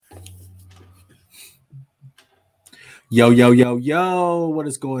Yo, yo, yo, yo, what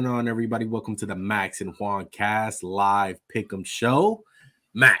is going on, everybody? Welcome to the Max and Juan Cast live pick'em show.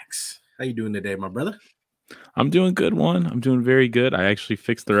 Max, how you doing today, my brother? I'm doing good, Juan. I'm doing very good. I actually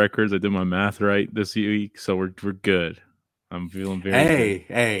fixed the records. I did my math right this week, so we're good. I'm feeling very good.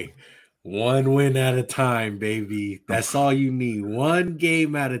 Hey, one win at a time, baby. That's all you need. One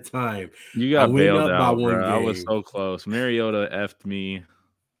game at a time. You I got went bailed up by out, one bro. I was game. so close. Mariota effed me.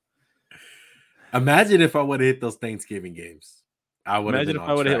 Imagine if I would have hit those Thanksgiving games. I would have Imagine been if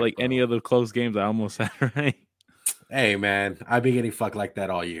I on would have hit track, like any bro. of the close games I almost had right. Hey, man, I've been getting fucked like that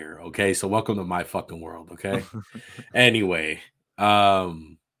all year. Okay, so welcome to my fucking world. Okay. Anyway,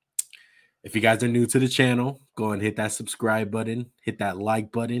 um, if you guys are new to the channel, go and hit that subscribe button, hit that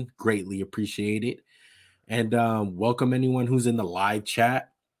like button. Greatly appreciate it. And welcome anyone who's in the live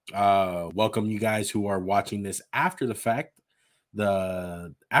chat. Welcome you guys who are watching this after the fact,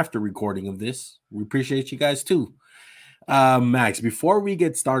 the after recording of this. We appreciate you guys too. Max, before we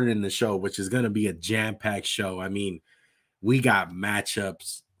get started in the show, which is going to be a jam-packed show, I mean, we got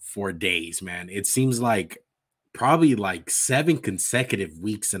matchups for days, man. It seems like probably like 7 consecutive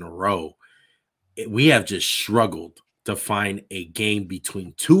weeks in a row we have just struggled to find a game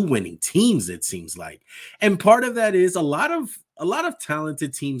between two winning teams, it seems like. And part of that is a lot of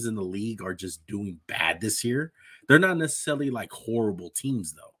talented teams in the league are just doing bad this year. They're not necessarily like horrible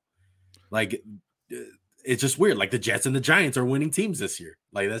teams though. Like it's just weird. Like the Jets and the Giants are winning teams this year.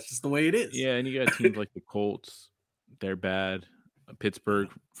 Like that's just the way it is. Yeah, and you got teams like the Colts. They're bad. Pittsburgh,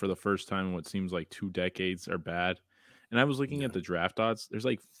 for the first time in what seems like 2 decades, are bad. And I was looking at the draft odds. There's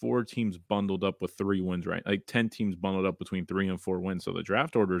like 4 teams bundled up with 3 wins, right? Like 10 teams bundled up between 3 and 4 wins. So the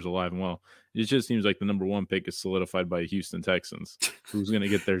draft order is alive and well. It just seems like the number 1 pick is solidified by Houston Texans, who's going to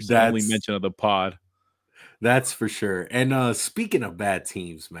get their only That's mention of the pod. That's for sure. And speaking of bad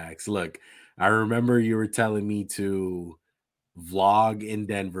teams, Max, look, I remember you were telling me to vlog in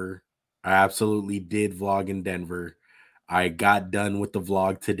Denver. I absolutely did vlog in Denver. I got done with the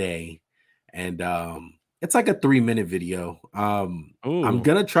vlog today, and it's like a 3-minute video. I'm Oh,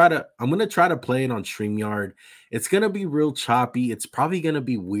 gonna try to play it on StreamYard. It's gonna be real choppy. It's probably gonna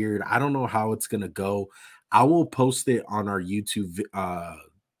be weird. I don't know how it's gonna go. I will post it on our YouTube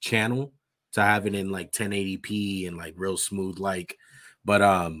channel to have it in like 1080p and like real smooth like. But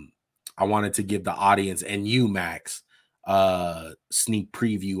I wanted to give the audience and you, Max, sneak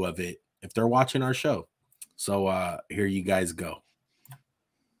preview of it if they're watching our show. So here you guys go.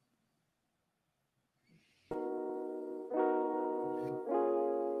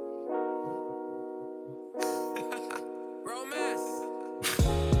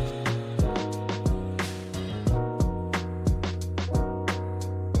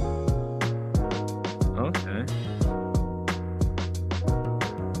 okay.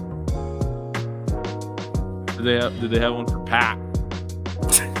 Did they have one for Pat?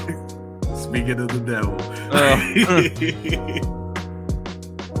 Speaking of the devil. Oh.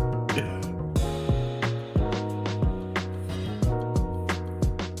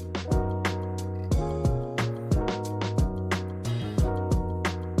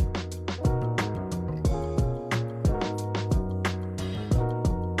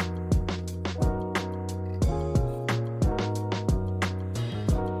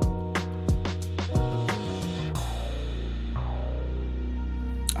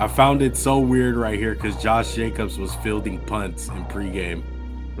 I found it so weird right here because Josh Jacobs was fielding punts in pregame.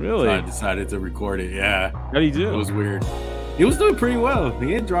 Really? So I decided to record it. Yeah. How do you do? It was weird. He was doing pretty well. He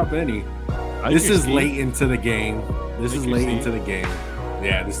didn't drop any. This is late into the game. This is late into the game.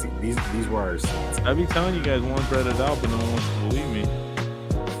 Yeah, these were our seats. I be telling you guys one threaded out, but no one wants to believe me.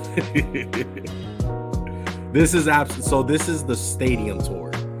 This is so this is the stadium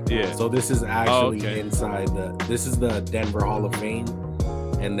tour. Yeah. So this is actually inside this is the Denver Hall of Fame,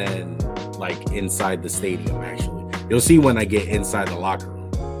 and then like inside the stadium. Actually, you'll see when I get inside the locker room.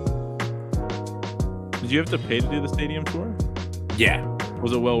 Did you have to pay to do the stadium tour? Yeah.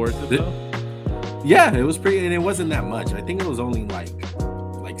 Was it well worth it though? Yeah, it was pretty, and it wasn't that much. I think it was only like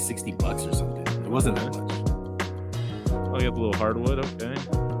 $60 or something. It wasn't that much. Oh, you got the little hardwood. Okay.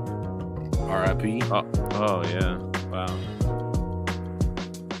 R.I.P. Oh yeah. Wow.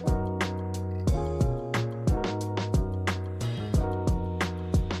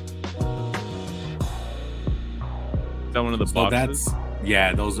 Is that one of the boxes?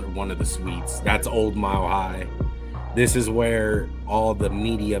 Those are one of the suites. That's Old Mile High. This is where all the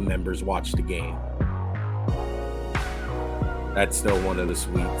media members watch the game. That's still one of the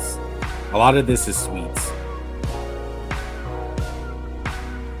suites. A lot of this is suites.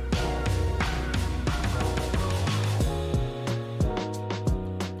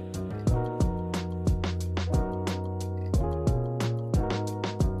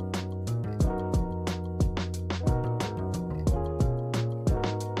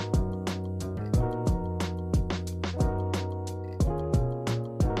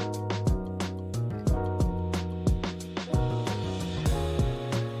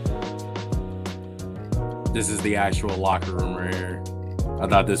 This is the actual locker room right here. I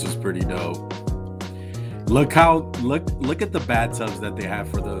thought this was pretty dope. Look at the bathtubs that they have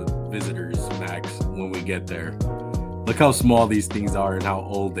for the visitors, Max, when we get there. Look how small these things are and how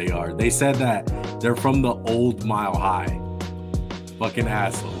old they are. They said that they're from the old Mile High. Fucking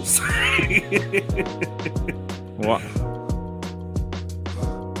assholes. What?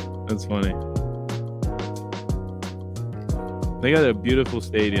 That's funny. They got a beautiful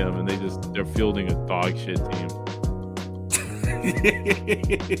stadium and they're fielding a dog shit team.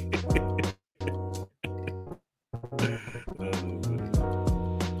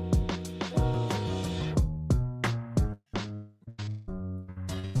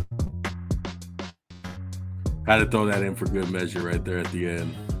 Had to throw that in for good measure right there at the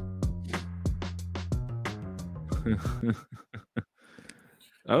end.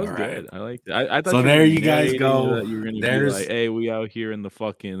 That was good. I liked it. I thought so there you guys go. You were gonna be like, "Hey, we out here in the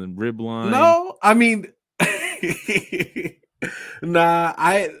fucking rib line." No, I mean, nah.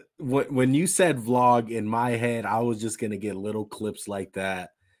 When you said vlog in my head, I was just gonna get little clips like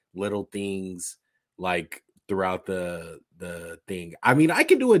that, little things like throughout the thing. I mean, I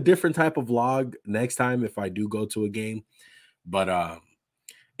can do a different type of vlog next time if I do go to a game, but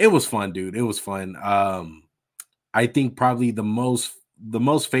it was fun, dude. It was fun. I think probably the most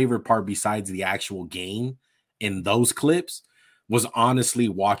favorite part besides the actual game in those clips was honestly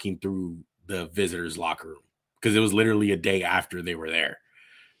walking through the visitors locker room, because it was literally a day after they were there.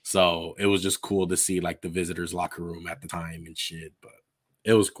 So it was just cool to see like the visitors locker room at the time and shit, but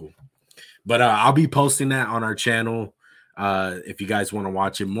it was cool. But I'll be posting that on our channel if you guys want to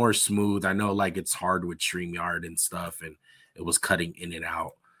watch it more smooth. I know like it's hard with StreamYard and stuff, and it was cutting in and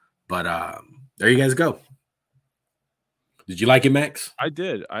out. But there you guys go. Did you like it, Max? I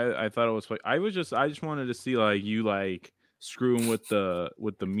did. I thought it was like I just wanted to see like you like screwing with the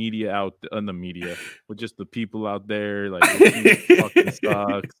media out on the media with just the people out there like fucking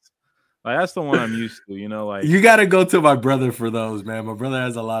sucks. Like that's the one I'm used to, you know. Like you got to go to my brother for those, man. My brother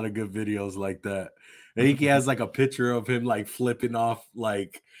has a lot of good videos like that. I think he has like a picture of him like flipping off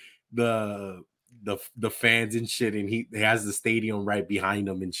like the fans and shit, and he has the stadium right behind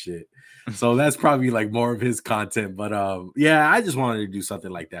him and shit. So that's probably like more of his content. But yeah, I just wanted to do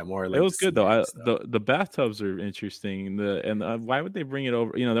something like that more. Like it was good though. The bathtubs are interesting. Why would they bring it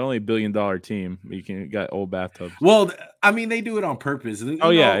over? You know, they're only $1 billion team. You got old bathtubs. Well, I mean, they do it on purpose.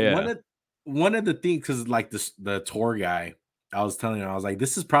 Yeah. One of the things, because like the tour guy, I was telling him, I was like,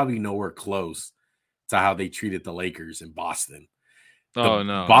 this is probably nowhere close to how they treated the Lakers in Boston.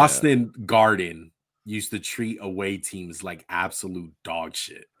 Boston Garden used to treat away teams like absolute dog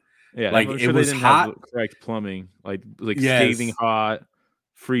shit. Yeah, like it was hot, have correct plumbing, like scathing hot,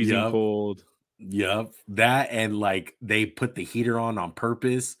 freezing cold. Yep, that, and like they put the heater on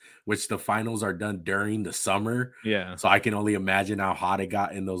purpose, which the finals are done during the summer. Yeah, so I can only imagine how hot it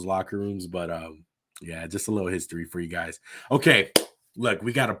got in those locker rooms. But yeah, just a little history for you guys. Okay, look,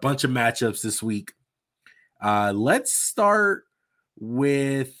 we got a bunch of matchups this week. Let's start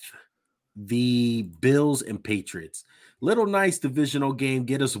with the Bills and Patriots. Little nice divisional game.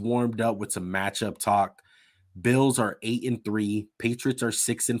 Get us warmed up with some matchup talk. Bills are 8-3. Patriots are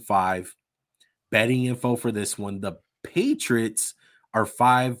 6-5. Betting info for this one: the Patriots are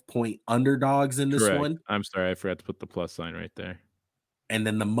 5-point underdogs in this one. I'm sorry, I forgot to put the plus sign right there. And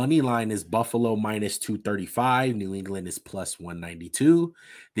then the money line is Buffalo minus 235. New England is plus 192.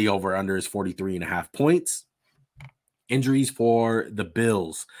 The over-under is 43.5 points. Injuries for the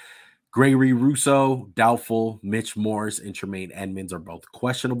Bills: Gregory Rousseau, doubtful. Mitch Morse and Tremaine Edmonds are both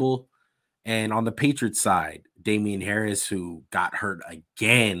questionable. And on the Patriots side, Damian Harris, who got hurt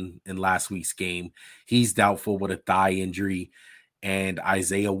again in last week's game, he's doubtful with a thigh injury. And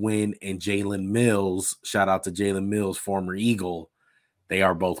Isaiah Wynn and Jalen Mills, shout out to Jalen Mills, former Eagle, they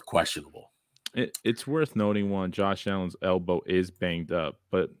are both questionable. It's worth noting, Josh Allen's elbow is banged up,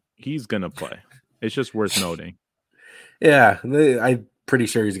 but he's going to play. It's just worth noting. Yeah, I'm pretty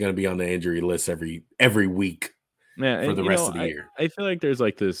sure he's going to be on the injury list every week for the rest of the year. I feel like there's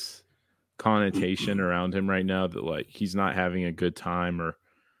like this connotation around him right now that like he's not having a good time, or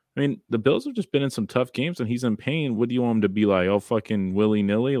I mean, the Bills have just been in some tough games and he's in pain. What do you want him to be like? Oh, fucking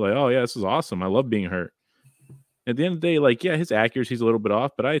willy-nilly? Like, oh yeah, this is awesome. I love being hurt. At the end of the day, like, yeah, his accuracy's a little bit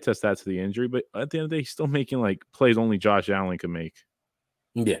off, but I attest that to the injury. But at the end of the day, he's still making like plays only Josh Allen can make.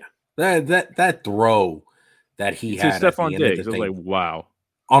 Yeah, that throw that he had at Stephon Diggs, it was like, wow,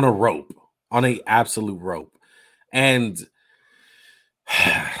 on a rope, on an absolute rope. And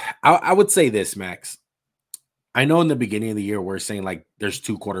I would say this, Max. I know in the beginning of the year we're saying like there's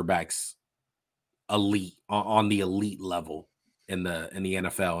two quarterbacks elite on the elite level in the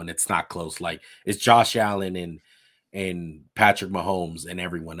NFL, and it's not close. Like it's Josh Allen and Patrick Mahomes and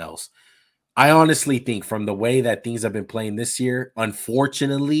everyone else. I honestly think from the way that things have been playing this year,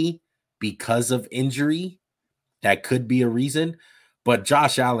 unfortunately, because of injury, that could be a reason. But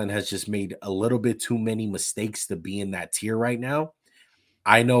Josh Allen has just made a little bit too many mistakes to be in that tier right now.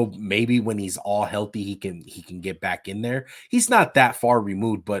 I know maybe when he's all healthy, he can get back in there. He's not that far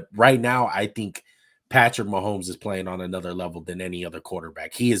removed, but right now, I think Patrick Mahomes is playing on another level than any other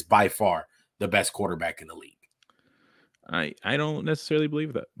quarterback. He is by far the best quarterback in the league. I don't necessarily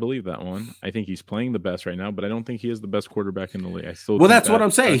believe that one. I think he's playing the best right now, but I don't think he is the best quarterback in the league. I still Well, think that's what that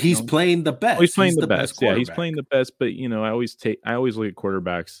I'm saying. Josh He's Allen. playing the Oh, he's best. playing He's the the best best. Yeah, he's quarterback. playing the best. But I always look at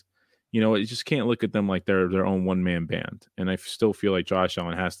quarterbacks. You just can't look at them like they're their own one man band. And I still feel like Josh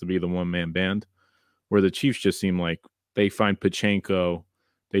Allen has to be the one man band. Where the Chiefs just seem like they find Pachenko,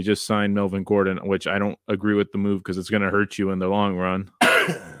 they just signed Melvin Gordon, which I don't agree with the move because it's going to hurt you in the long run.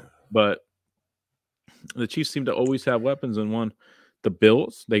 But the Chiefs seem to always have weapons in one. The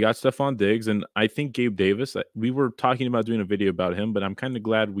Bills, they got Stephon Diggs, and I think Gabe Davis. We were talking about doing a video about him, but I'm kind of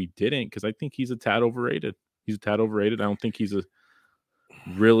glad we didn't because I think he's a tad overrated. He's a tad overrated. I don't think he's a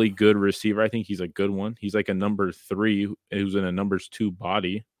really good receiver. I think he's a good one. He's like a number 3 who's in a numbers 2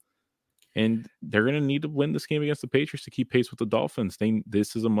 body. And they're going to need to win this game against the Patriots to keep pace with the Dolphins.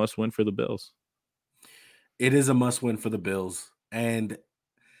 This is a must win for the Bills. It is a must win for the Bills. And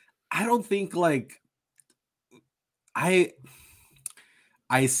I don't think I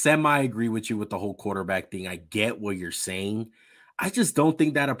semi agree with you with the whole quarterback thing. I get what you're saying. I just don't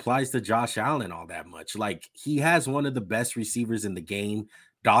think that applies to Josh Allen all that much. Like he has one of the best receivers in the game.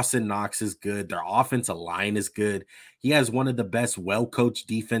 Dawson Knox is good. Their offensive line is good. He has one of the best well-coached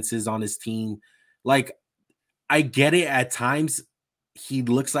defenses on his team. Like I get it at times he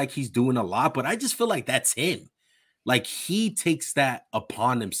looks like he's doing a lot, but I just feel like that's him. Like he takes that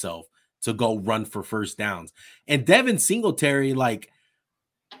upon himself to go run for first downs. And Devin Singletary, like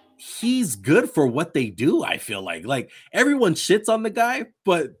he's good for what they do. I feel like everyone shits on the guy,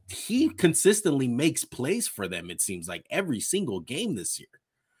 but he consistently makes plays for them. It seems like every single game this year.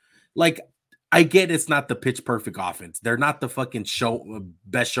 Like I get it's not the pitch perfect offense. They're not the fucking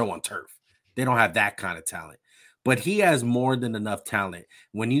best show on turf. They don't have that kind of talent. But he has more than enough talent.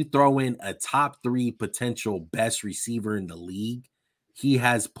 When you throw in a top 3 potential best receiver in the league, he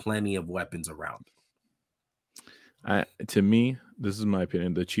has plenty of weapons around. To me, this is my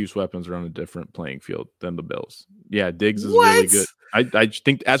opinion. The Chiefs' weapons are on a different playing field than the Bills. Yeah, Diggs is really good. I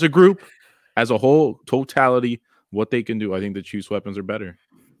think as a group, as a whole, totality, what they can do, I think the Chiefs' weapons are better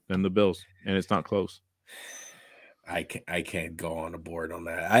than the Bills, and it's not close. I can't go on a board on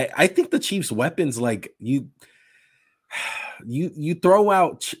that. I think the Chiefs' weapons, like you throw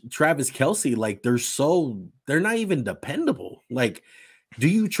out Travis Kelce, like they're not even dependable. Like, do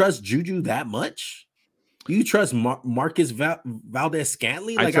you trust Juju that much? Do you trust Marcus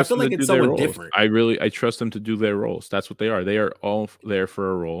Valdez-Scantling? Like, I feel like it's someone different. I trust them to do their roles. That's what they are. They are all there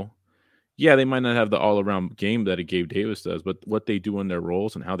for a role. Yeah, they might not have the all-around game that a Gabe Davis does, but what they do in their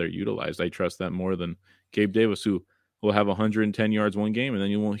roles and how they're utilized, I trust that more than Gabe Davis, who will have 110 yards one game, and then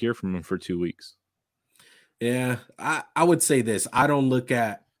you won't hear from him for 2 weeks. Yeah, I would say this. I don't look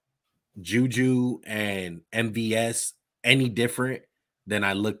at Juju and MVS any different than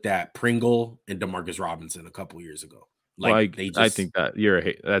I looked at Pringle and Demarcus Robinson a couple years ago. Like I think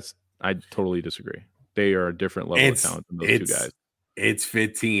that I totally disagree. They are a different level of talent than those 2 guys. It's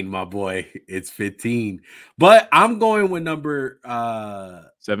 15, my boy. It's 15. But I'm going with number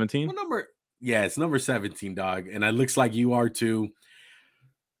 17. What number? Yeah, it's number 17, dog. And it looks like you are too.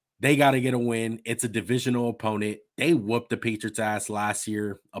 They got to get a win. It's a divisional opponent. They whooped the Patriots' ass last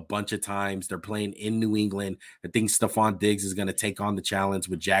year a bunch of times. They're playing in New England. I think Stephon Diggs is going to take on the challenge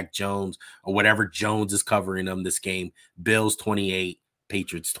with Jack Jones or whatever Jones is covering them this game. Bills 28,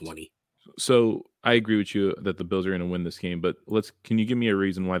 Patriots 20. So I agree with you that the Bills are going to win this game, but can you give me a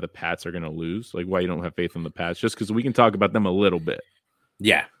reason why the Pats are going to lose? Like why you don't have faith in the Pats? Just because we can talk about them a little bit.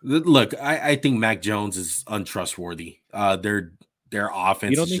 Yeah. Look, I think Mac Jones is untrustworthy. Their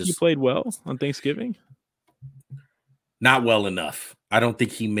offense. You don't think he played well on Thanksgiving? Not well enough. I don't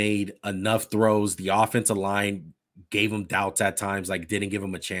think he made enough throws. The offensive line gave him doubts at times, like didn't give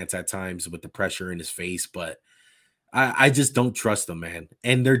him a chance at times with the pressure in his face. But I just don't trust them, man.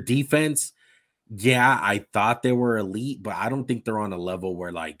 And their defense, yeah, I thought they were elite, but I don't think they're on a level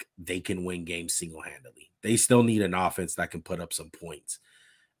where like they can win games single-handedly. They still need an offense that can put up some points.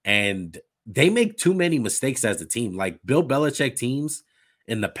 And they make too many mistakes as a team. Like Bill Belichick teams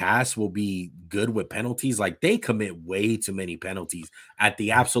in the past will be good with penalties. Like they commit way too many penalties at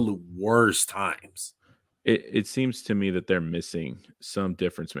the absolute worst times. It seems to me that they're missing some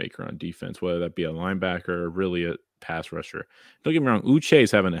difference maker on defense, whether that be a linebacker or really a pass rusher. Don't get me wrong,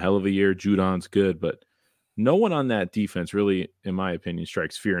 Uche's having a hell of a year. Judon's good, but no one on that defense really, in my opinion,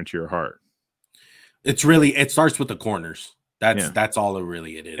 strikes fear into your heart. It starts with the corners. Yeah. That's all it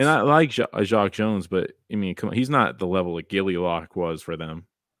And is. I like Jacques Jones, but I mean, come on, he's not the level that Gilly Lock was for them.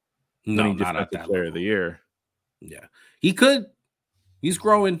 No, Winning not at defensive that player level. of the year. Yeah, he could. He's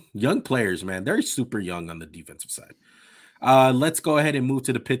growing. Young players, man. They're super young on the defensive side. Let's go ahead and move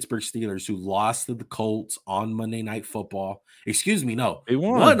to the Pittsburgh Steelers, who lost to the Colts on Monday Night Football. Excuse me, no, They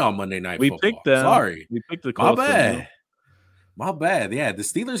won won. on Monday Night We Football. picked them. Sorry, We picked the my Colts. bad. My bad. Yeah, the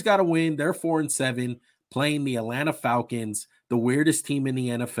Steelers got to win. They're 4-7, playing the Atlanta Falcons, the weirdest team in the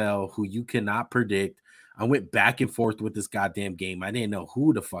NFL, who you cannot predict. I went back and forth with this goddamn game. I didn't know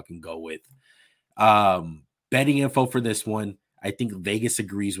who to fucking go with. Betting info for this one. I think Vegas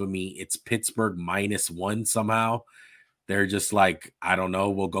agrees with me. It's Pittsburgh -1 somehow. They're just like, I don't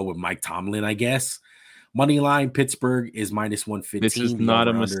know. We'll go with Mike Tomlin, I guess. Money line Pittsburgh is -115. This is not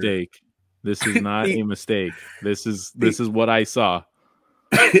a mistake. This is not a mistake. This is what I saw.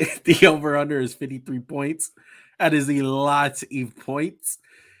 The over-under is 53 points. That is a lot of points.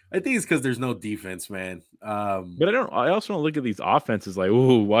 I think it's because there's no defense, man. But I also don't look at these offenses like,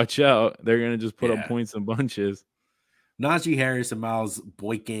 ooh, watch out. They're gonna just put up points in bunches. Najee Harris and Miles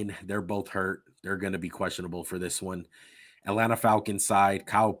Boykin, they're both hurt. They're gonna be questionable for this one. Atlanta Falcons side,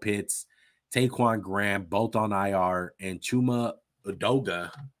 Kyle Pitts, Taquan Graham, both on IR, and Chuma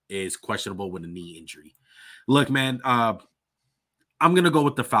Udoga is questionable with a knee injury. Look, man, I'm going to go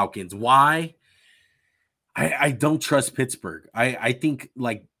with the Falcons. Why? I don't trust Pittsburgh. I think,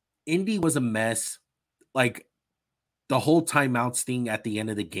 like, Indy was a mess. Like, the whole timeouts thing at the end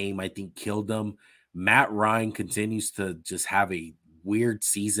of the game, I think, killed them. Matt Ryan continues to just have a weird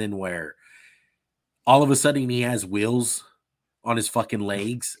season where all of a sudden he has wheels on his fucking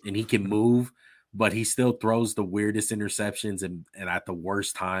legs and he can move, but he still throws the weirdest interceptions and at the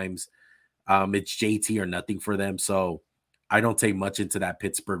worst times. It's JT or nothing for them. So I don't take much into that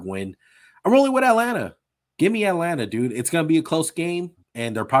Pittsburgh win. I'm rolling with Atlanta. Give me Atlanta, dude. It's going to be a close game,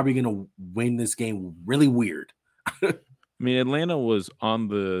 and they're probably going to win this game really weird. I mean, Atlanta was on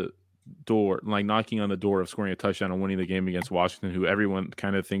the door, like knocking on the door of scoring a touchdown and winning the game against Washington, who everyone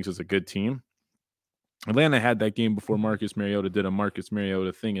kind of thinks is a good team. Atlanta had that game before Marcus Mariota did a Marcus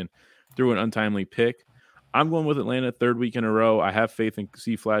Mariota thing and threw an untimely pick. I'm going with Atlanta third week in a row. I have faith in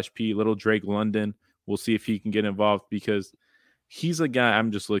C Flash P, little Drake London. We'll see if he can get involved because he's a guy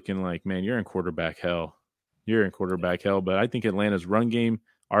I'm just looking like, man, you're in quarterback hell. You're in quarterback hell. But I think Atlanta's run game,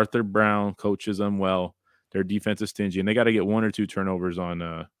 Arthur Brown coaches them well. Their defense is stingy, and they got to get 1 or 2 turnovers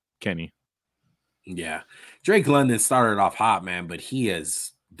on Kenny. Yeah. Drake London started off hot, man, but he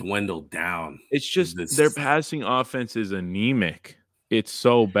has dwindled down. It's just their passing offense is anemic. It's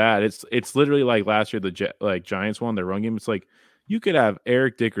so bad. It's literally like last year the Giants won their run game. It's like you could have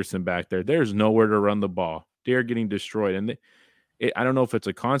Eric Dickerson back there. There's nowhere to run the ball. They're getting destroyed, and I don't know if it's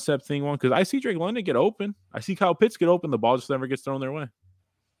a concept thing one because I see Drake London get open. I see Kyle Pitts get open. The ball just never gets thrown their way.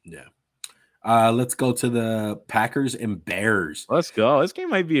 Yeah. Let's go to the Packers and Bears. Let's go. This game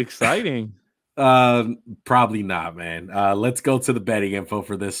might be exciting. Probably not, man. Let's go to the betting info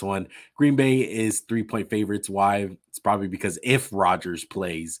for this one. Green Bay is 3-point favorites. Why? It's probably because if Rodgers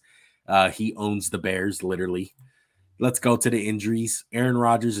plays, he owns the Bears, literally. Let's go to the injuries. Aaron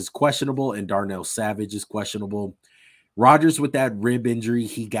Rodgers is questionable, and Darnell Savage is questionable. Rodgers with that rib injury,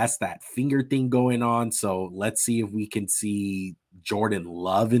 he got that finger thing going on. So let's see if we can see Jordan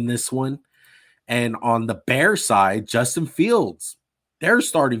Love in this one. And on the Bear side, Justin Fields, their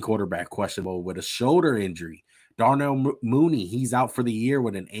starting quarterback, questionable with a shoulder injury. Darnell Mooney, he's out for the year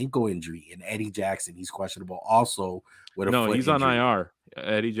with an ankle injury. And Eddie Jackson, he's questionable also with a foot he's injury. on IR.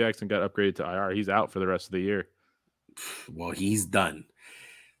 Eddie Jackson got upgraded to IR. He's out for the rest of the year. Well, he's done.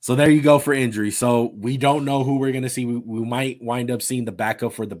 So there you go for injury. So we don't know who we're going to see. We might wind up seeing the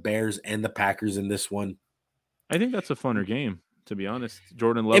backup for the Bears and the Packers in this one. I think that's a funner game, to be honest.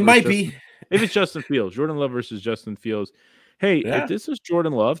 Jordan Love. It might be. If it's Justin Fields. Jordan Love versus Justin Fields. Hey, if this is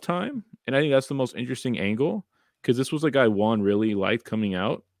Jordan Love time, and I think that's the most interesting angle, because this was a guy Juan really liked coming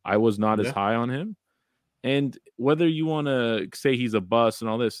out. I was not as high on him. And whether you want to say he's a bust and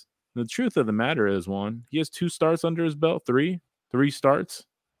all this, the truth of the matter is, Juan, he has 2 starts under his belt, 3 starts.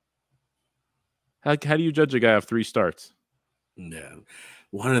 How do you judge a guy off 3 starts? Yeah.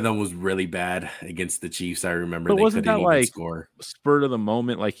 One of them was really bad against the Chiefs. I remember but they wasn't couldn't that even like score. Spur of the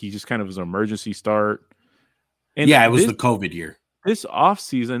moment, like he just kind of was an emergency start. And yeah, it was the COVID year. This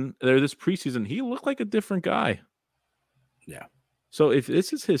offseason, or this preseason, he looked like a different guy. Yeah. So if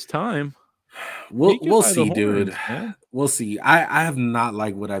this is his time. We'll He can we'll buy the see, dude. horns, man. We'll see. I have not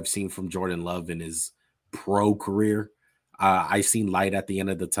liked what I've seen from Jordan Love in his pro career. I seen light at the end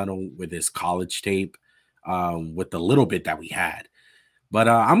of the tunnel with his college tape, with the little bit that we had. But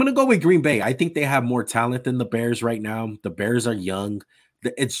I'm gonna go with Green Bay. I think they have more talent than the Bears right now. The Bears are young.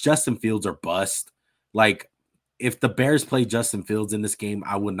 It's Justin Fields or bust. Like, if the Bears play Justin Fields in this game,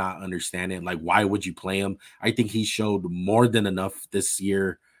 I would not understand it. Like, why would you play him? I think he showed more than enough this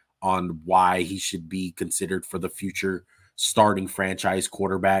year on why he should be considered for the future starting franchise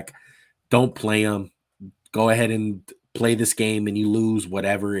quarterback. Don't play him. Go ahead and play this game, and you lose,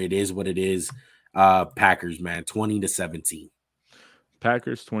 whatever it is, what it is. Packers, man, 20-17.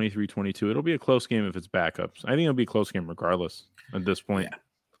 Packers 23-22. It'll be a close game if it's backups. I think it'll be a close game regardless at this point.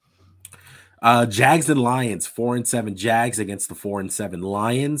 Yeah. Jags and Lions, 4-7 Jags against the 4-7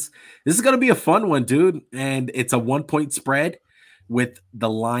 Lions. This is gonna be a fun one, dude. And it's a 1-point spread with the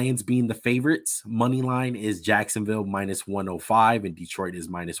Lions being the favorites. Money line is Jacksonville -105 and Detroit is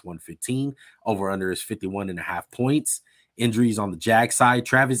 -115. Over under is 51.5 points. Injuries on the Jag side.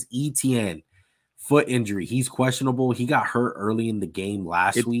 Travis Etienne, foot injury. He's questionable. He got hurt early in the game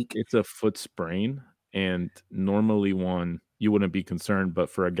last week. It's a foot sprain, and normally one you wouldn't be concerned,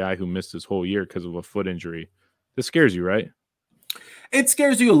 but for a guy who missed his whole year because of a foot injury, this scares you, right? It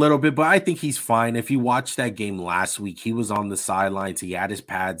scares you a little bit, but I think he's fine. If you watched that game last week, he was on the sidelines. He had his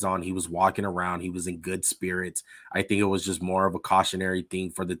pads on. He was walking around. He was in good spirits. I think it was just more of a cautionary thing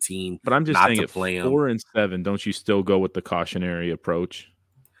for the team. But I'm just not saying, to at play him. 4-7, don't you still go with the cautionary approach?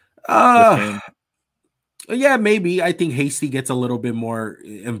 Yeah, maybe. I think Hasty gets a little bit more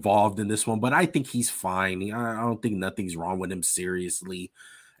involved in this one, but I think he's fine. I don't think nothing's wrong with him seriously.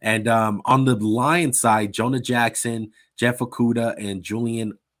 And on the Lions side, Jonah Jackson, Jeff Okuda, and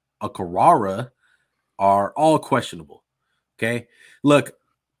Julian Acarara are all questionable. Okay. Look,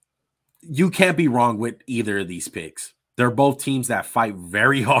 you can't be wrong with either of these picks. They're both teams that fight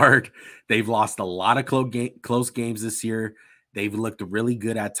very hard. They've lost a lot of close games this year. They've looked really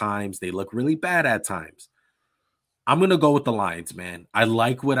good at times. They look really bad at times. I'm going to go with the Lions, man. I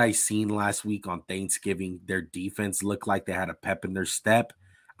like what I seen last week on Thanksgiving. Their defense looked like they had a pep in their step.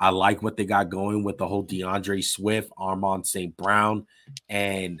 I like what they got going with the whole DeAndre Swift, Armand St. Brown,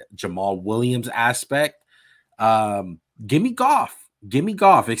 and Jamal Williams aspect. Give me Goff. Give me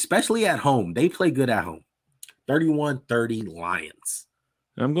Goff, especially at home. They play good at home. 31-30 Lions.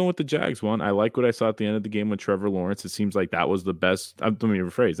 I'm going with the Jags one. I like what I saw at the end of the game with Trevor Lawrence. It seems like that was the best. Let me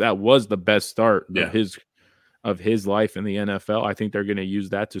rephrase. That was the best start of his life in the NFL. I think they're going to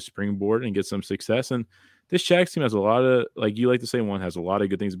use that to springboard and get some success. And this Jags team has a lot of, like you like to say, one has a lot of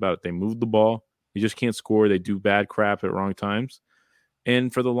good things about it. They move the ball. They just can't score. They do bad crap at wrong times.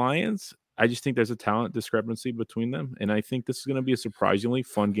 And for the Lions, I just think there's a talent discrepancy between them. And I think this is going to be a surprisingly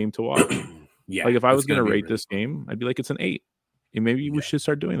fun game to watch. Yeah. Like if I was going to rate this game, I'd be like, it's an 8. And maybe we should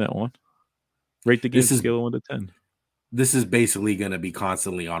start doing that one. Rate the game scale of 1 to 10. This is basically going to be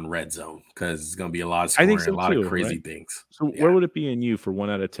constantly on red zone because it's going to be a lot of scoring, a lot of crazy things. So where would it be in you for 1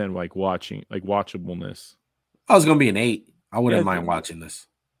 out of 10, like watchableness? I was going to be an 8. I wouldn't mind watching this.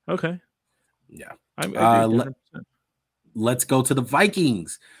 Okay. Yeah. I agree. Let's go to the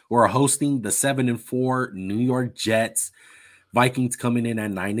Vikings, who are hosting the 7-4 New York Jets. Vikings coming in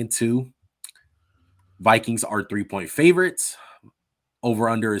at 9-2. Vikings are 3-point favorites. Over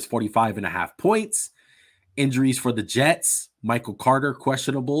under is 45.5 points. Injuries for the Jets: Michael Carter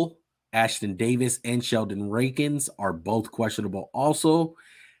questionable, Ashton Davis and Sheldon Rankins are both questionable also.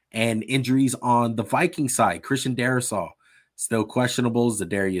 And injuries on the Viking side: Christian Darrisaw still questionable,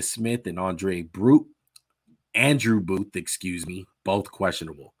 Zadarius Smith and Andrew Booth, both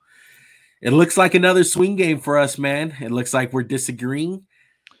questionable. It looks like another swing game for us, man. It looks like we're disagreeing.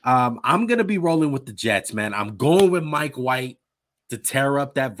 I'm gonna be rolling with the Jets, man. I'm going with Mike White to tear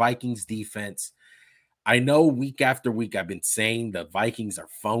up that Vikings defense. I know week after week I've been saying the Vikings are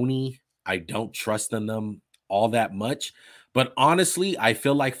phony. I don't trust in them all that much. But honestly, I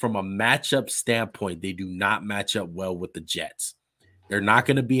feel like from a matchup standpoint, they do not match up well with the Jets. They're not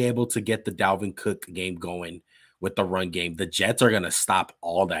going to be able to get the Dalvin Cook game going with the run game. The Jets are going to stop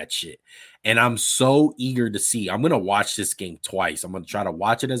all that shit. And I'm so eager to see. I'm going to watch this game twice. I'm going to try to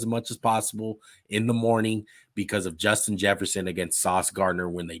watch it as much as possible in the morning because of Justin Jefferson against Sauce Gardner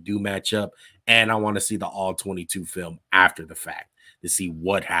when they do match up. And I want to see the all 22 film after the fact to see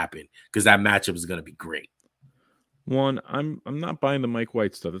what happened because that matchup is going to be great. One, I'm not buying the Mike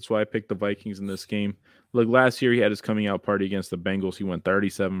White stuff. That's why I picked the Vikings in this game. Look, last year he had his coming out party against the Bengals. He went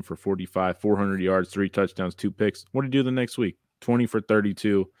 37 for 45, 400 yards, 3 touchdowns, 2 picks. What did he do the next week? 20 for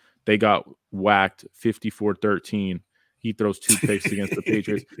 32. They got whacked 54-13 He throws 2 picks against the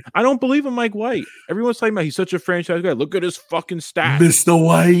Patriots. I don't believe in Mike White. Everyone's talking about he's such a franchise guy. Look at his fucking stats. Mr.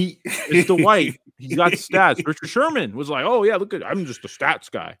 White. Mr. White. He's got stats. Richard Sherman was like, oh, yeah, look at I'm just a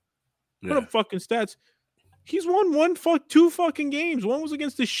stats guy. Put up fucking stats. He's won 2 fucking games. One was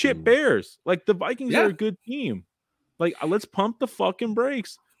against the shit Bears. Like, the Vikings are a good team. Like, let's pump the fucking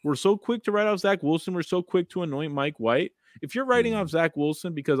brakes. We're so quick to write off Zach Wilson. We're so quick to anoint Mike White. If you're writing off Zach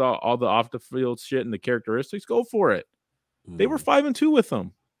Wilson because all the off the field shit and the characteristics, go for it. They were 5-2 with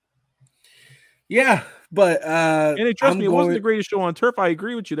him. Yeah, but and trust me, it wasn't the greatest show on turf. I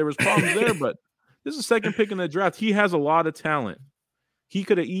agree with you. There was problems there, but this is the second pick in the draft. He has a lot of talent. He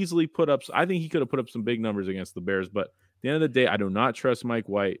could have easily I think he could have put up some big numbers against the Bears, but at the end of the day, I do not trust Mike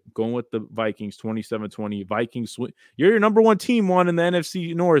White. Going with the Vikings 27-20. Vikings, you're your number 1 team in the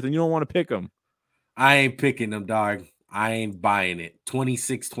NFC North, and you don't want to pick them. I ain't picking them, dog. I ain't buying it.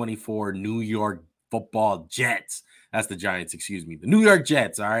 26-24, New York Football Jets. That's the Giants, excuse me. The New York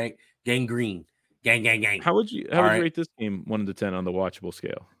Jets, all right? Gang green. Gang. How would you rate this game 1 to 10 on the watchable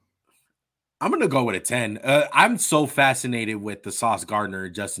scale? I'm going to go with a 10. I'm so fascinated with the Sauce Gardner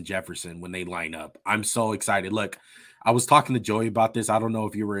and Justin Jefferson when they line up. I'm so excited. Look, I was talking to Joey about this. I don't know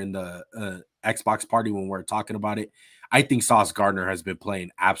if you were in the Xbox party when we were talking about it. I think Sauce Gardner has been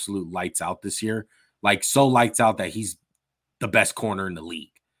playing absolute lights out this year. Like, so lights out that he's the best corner in the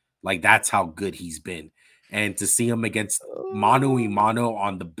league. Like, that's how good he's been. And to see him against mano a mano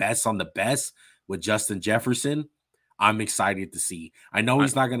on the best with Justin Jefferson, I'm excited to see. I know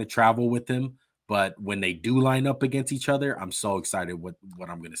he's not going to travel with him, but when they do line up against each other, I'm so excited what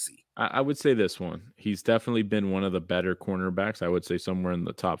I'm going to see. I would say this one. He's definitely been one of the better cornerbacks. I would say somewhere in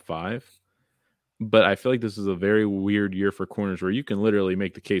the top 5. But I feel like this is a very weird year for corners where you can literally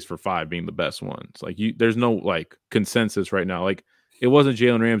make the case for 5 being the best ones. Like, there's no like consensus right now. Like, it wasn't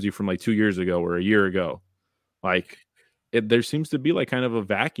Jalen Ramsey from like 2 years ago or a year ago. Like, there seems to be like kind of a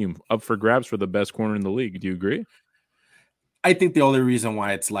vacuum up for grabs for the best corner in the league. Do you agree? I think the only reason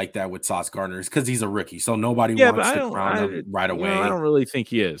why it's like that with Sauce Gardner is because he's a rookie, so nobody wants to crown him right away. I don't really think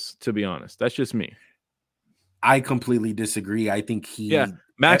he is, to be honest. That's just me. I completely disagree. I think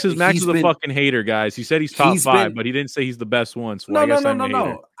Max is a fucking hater, guys. He said he's top 5, but he didn't say he's the best one. So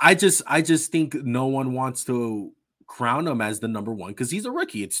no. I just think no one wants to crown him as the number 1 because he's a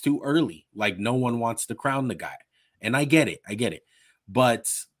rookie. It's too early. Like, no one wants to crown the guy, and I get it.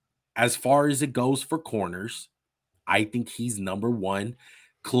 But as far as it goes for corners, I think he's number 1.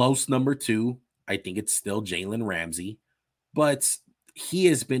 Close number 2, I think it's still Jalen Ramsey, but he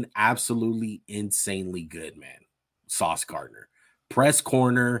has been absolutely insanely good, man. Sauce Gardner. Press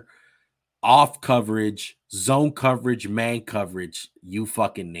corner, off coverage, zone coverage, man coverage, you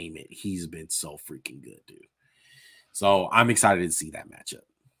fucking name it. He's been so freaking good, dude. So I'm excited to see that matchup.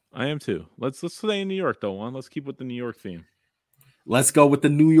 I am too. Let's stay in New York, though, Juan. Let's keep with the New York theme. Let's go with the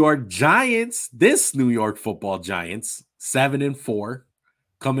New York Giants. This New York Football Giants, 7-4,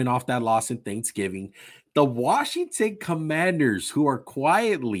 coming off that loss in Thanksgiving. The Washington Commanders, who are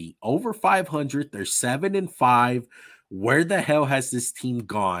quietly over 500, they're 7-5. Where the hell has this team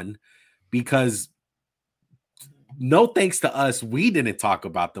gone? Because no thanks to us, we didn't talk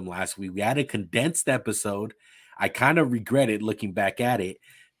about them last week. We had a condensed episode. I kind of regret it looking back at it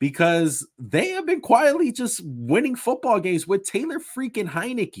because they have been quietly just winning football games with Taylor freaking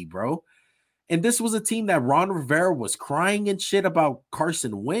Heineke, bro. And this was a team that Ron Rivera was crying and shit about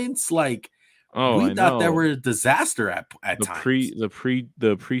Carson Wentz. Like, we thought they were a disaster at times. The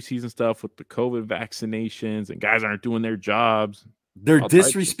preseason stuff with the COVID vaccinations and guys aren't doing their jobs. They're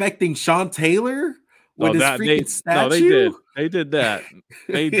disrespecting Sean Taylor with his freaking statue. No, they did that.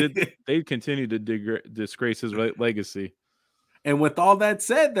 They continue to disgrace his legacy. And with all that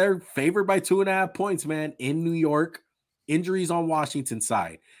said, they're favored by 2.5 points, man, in New York. Injuries on Washington's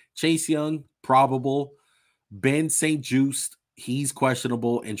side. Chase Young, probable. Ben St-Juste, he's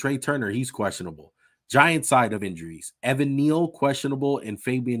questionable. And Trey Turner, he's questionable. Giant side of injuries. Evan Neal, questionable. And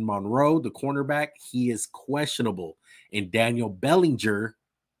Fabian Monroe, the cornerback, he is questionable. And Daniel Bellinger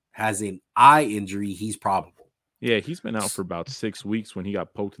has an eye injury. He's probable. Yeah, he's been out for about 6 weeks when he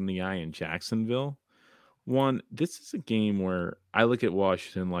got poked in the eye in Jacksonville. This is a game where I look at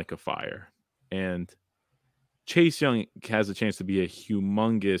Washington like a fire. And Chase Young has a chance to be a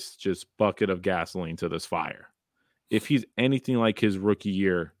humongous just bucket of gasoline to this fire. If he's anything like his rookie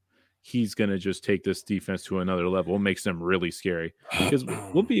year, he's going to just take this defense to another level. It makes them really scary. Because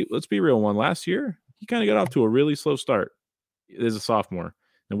let's be real, last year, he kind of got off to a really slow start as a sophomore.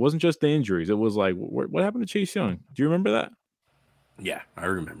 It wasn't just the injuries. It was like, what happened to Chase Young? Do you remember that? Yeah, I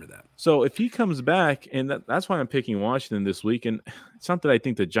remember that. So if he comes back, and that's why I'm picking Washington this week, and it's not that I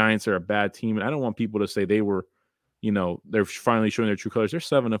think the Giants are a bad team, and I don't want people to say they were they're finally showing their true colors. They're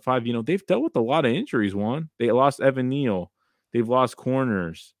 7-5. They've dealt with a lot of injuries. They lost Evan Neal. They've lost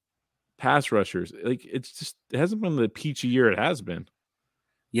corners, pass rushers. Like, it hasn't been the peachy year it has been.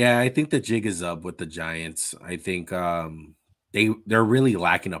 Yeah, I think the jig is up with the Giants. I think they're really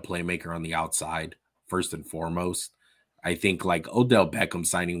lacking a playmaker on the outside, first and foremost. I think like Odell Beckham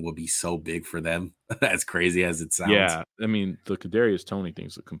signing will be so big for them, as crazy as it sounds. Yeah, I mean, the Kadarius Toney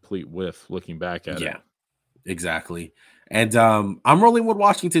thing's a complete whiff looking back at it. Yeah, exactly. And I'm rolling with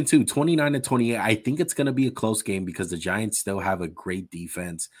Washington too, 29-28. I think it's going to be a close game because the Giants still have a great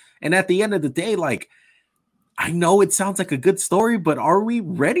defense. And at the end of the day, like, I know it sounds like a good story, but are we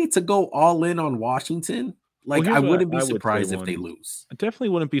ready to go all in on Washington? Like, I wouldn't be surprised if they lose. I definitely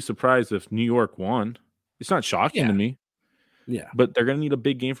wouldn't be surprised if New York won. It's not shocking to me. Yeah. But they're going to need a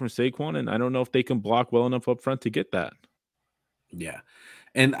big game from Saquon, and I don't know if they can block well enough up front to get that. Yeah.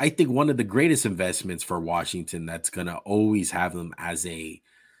 And I think one of the greatest investments for Washington that's going to always have them as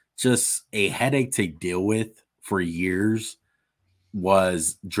just a headache to deal with for years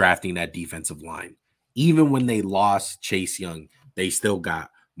was drafting that defensive line. Even when they lost Chase Young, they still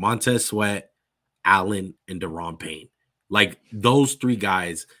got Montez Sweat, Allen, and Daron Payne. Like, those three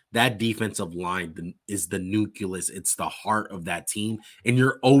guys, that defensive line is the nucleus. It's the heart of that team. And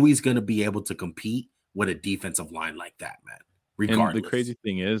you're always going to be able to compete with a defensive line like that, man. Regardless. And the crazy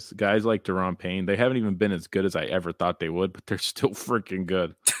thing is, guys like Daron Payne, they haven't even been as good as I ever thought they would, but they're still freaking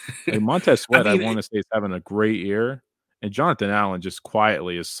good. Like Montez Sweat, I want to say, is having a great year. And Jonathan Allen just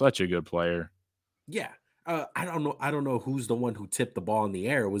quietly is such a good player. Yeah. I don't know who's the one who tipped the ball in the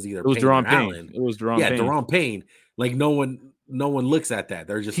air. It was either Daron Payne. Allen. It was Daron Payne. Daron Payne. Like, no one looks at that.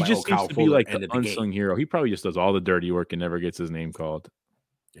 They're just he like, just Kyle seems to Fuller be like ended the unsung hero. He probably just does all the dirty work and never gets his name called.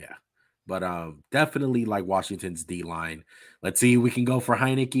 Yeah. But definitely like Washington's D-line. Let's see if we can go for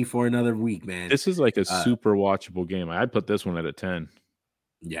Heinicke for another week, man. This is like a super watchable game. I'd put this one at a 10.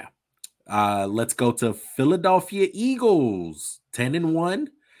 Yeah. Let's go to Philadelphia Eagles, 10-1,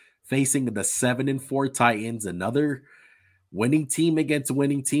 facing the 7-4 Titans. Another winning team against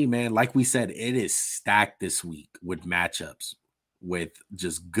winning team, man. Like we said, it is stacked this week with matchups, with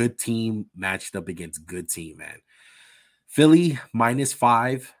just good team matched up against good team, man. Philly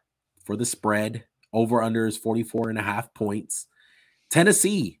 -5 for the spread. Over under is 44.5 points.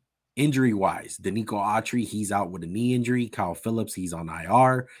 Tennessee, injury-wise, Danico Autry, he's out with a knee injury. Kyle Phillips, he's on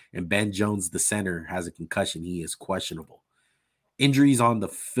IR. And Ben Jones, the center, has a concussion. He is questionable. Injuries on the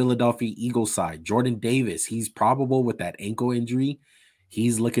Philadelphia Eagles side. Jordan Davis, he's probable with that ankle injury.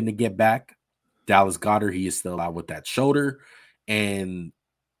 He's looking to get back. Dallas Goedert, he is still out with that shoulder. And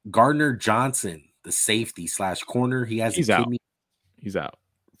Gardner Johnson, the safety / corner, he's a kidney. He's out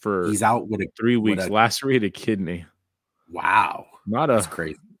with 3 weeks. Lacerated kidney. Wow. That's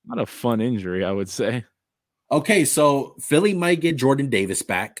crazy. Not a fun injury, I would say. Okay, so Philly might get Jordan Davis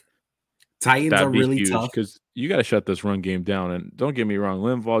back. Titans are really huge tough because you got to shut this run game down. And don't get me wrong,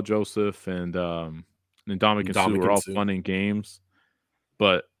 Linval Joseph and Ndamukong Suh are all fun in games,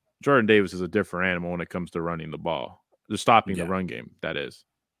 but Jordan Davis is a different animal when it comes to running the ball. They're stopping the run game. That is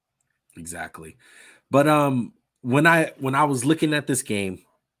exactly. But when I was looking at this game,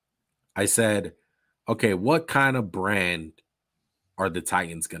 I said, okay, what kind of brand are the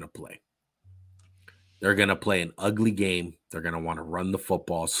Titans going to play? They're going to play an ugly game. They're going to want to run the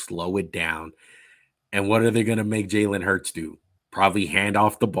football, slow it down. And what are they going to make Jalen Hurts do? Probably hand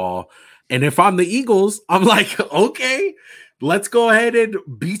off the ball. And if I'm the Eagles, I'm like, okay, let's go ahead and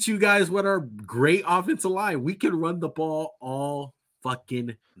beat you guys with our great offensive line. We can run the ball all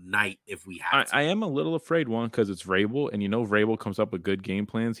fucking night if we have to. I am a little afraid, one, because it's Vrabel, and Vrabel comes up with good game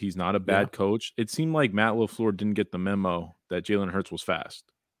plans. He's not a bad coach. It seemed like Matt LaFleur didn't get the memo that Jalen Hurts was fast,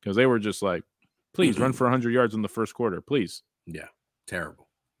 because they were just like, please run for 100 yards in the first quarter, please. Yeah, terrible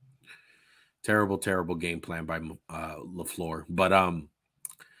game plan by LaFleur. But I'm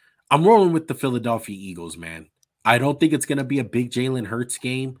rolling with the Philadelphia Eagles, man. I don't think it's going to be a big Jalen Hurts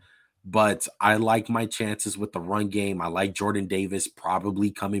game, but I like my chances with the run game. I like Jordan Davis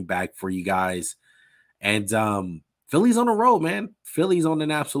probably coming back for you guys. And Philly's on a roll, man. Philly's on an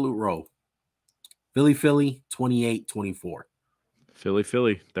absolute roll. Philly, 28-24. Philly,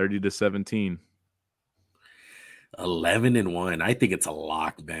 30-17. 11-1. I think it's a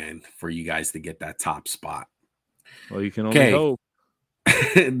lock, man, for you guys to get that top spot. Well, you can only hope.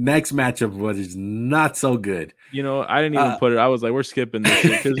 Next matchup was not so good. I didn't even put it. I was like, we're skipping this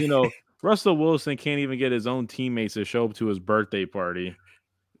because Russell Wilson can't even get his own teammates to show up to his birthday party.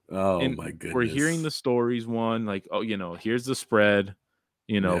 Oh, my goodness. We're hearing the stories, like, here's the spread.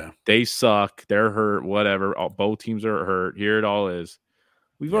 They suck. They're hurt, whatever. Both teams are hurt. Here it all is.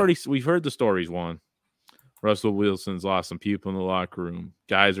 We've heard the stories, one. Russell Wilson's lost some people in the locker room.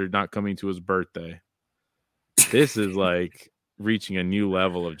 Guys are not coming to his birthday. This is like reaching a new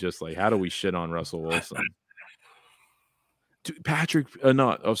level of just like, how do we shit on Russell Wilson? Patrick,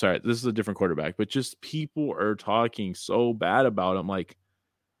 sorry, this is a different quarterback, but just people are talking so bad about him, like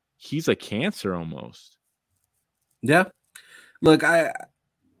he's a cancer almost. Yeah, look, I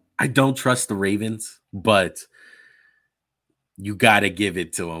don't trust the Ravens, but you got to give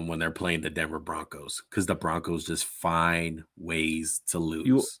it to them when they're playing the Denver Broncos because the Broncos just find ways to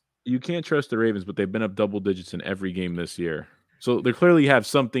lose. You can't trust the Ravens, but they've been up double digits in every game this year, so they clearly have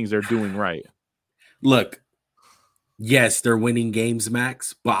some things they're doing right. Look. Yes, they're winning games,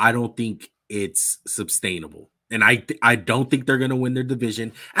 Max, but I don't think it's sustainable. And I don't think they're going to win their division.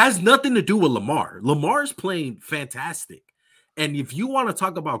 It has nothing to do with Lamar. Lamar's playing fantastic. And if you want to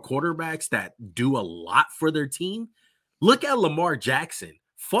talk about quarterbacks that do a lot for their team, look at Lamar Jackson.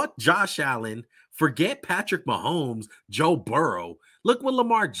 Fuck Josh Allen. Forget Patrick Mahomes, Joe Burrow. Look what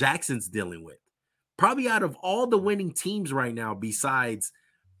Lamar Jackson's dealing with. Probably out of all the winning teams right now, besides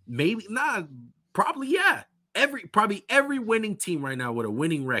probably every winning team right now with a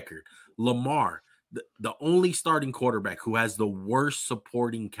winning record, Lamar, the only starting quarterback who has the worst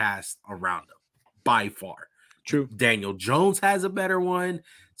supporting cast around him by far. True. Daniel Jones has a better one.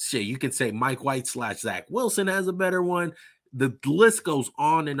 Shit, you can say Mike White / Zach Wilson has a better one. The list goes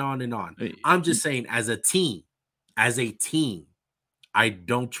on and on and on. I'm just saying, as a team, I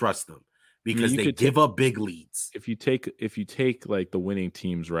don't trust them because they give up big leads. If you take like the winning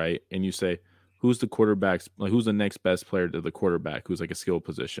teams, right, and you say, who's the quarterbacks? Like, who's the next best player to the quarterback? Who's like a skill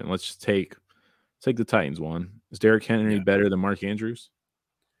position? Let's just take the Titans one. Is Derrick Henry better than Mark Andrews?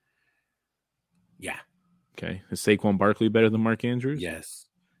 Yeah. Okay. Is Saquon Barkley better than Mark Andrews? Yes.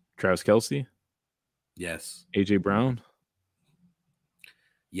 Travis Kelce? Yes. AJ Brown?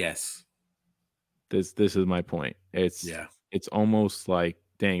 Yes. This is my point. It's almost like,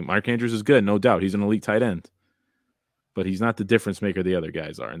 dang, Mark Andrews is good, no doubt. He's an elite tight end. But he's not the difference maker the other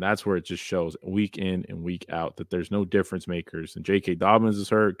guys are. And that's where it just shows week in and week out that there's no difference makers. And J.K. Dobbins is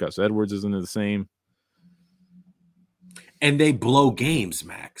hurt. Gus Edwards isn't the same. And they blow games,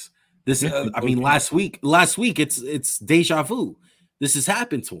 Max. Last week it's deja vu. This has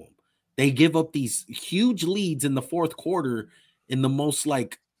happened to them. They give up these huge leads in the fourth quarter in the most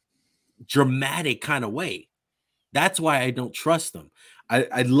like dramatic kind of way. That's why I don't trust them.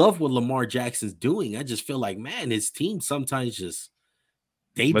 I love what Lamar Jackson's doing. I just feel like, man, his team sometimes just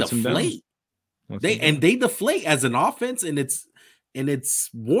they deflate. They deflate as an offense, and it's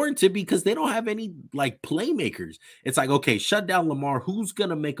warranted because they don't have any like playmakers. It's like, okay, shut down Lamar. Who's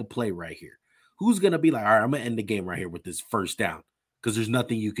gonna make a play right here? Who's gonna be like, all right, I'm gonna end the game right here with this first down because there's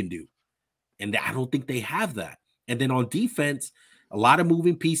nothing you can do. And I don't think they have that. And then on defense, a lot of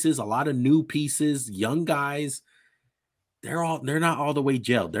moving pieces, a lot of new pieces, young guys. They're not all the way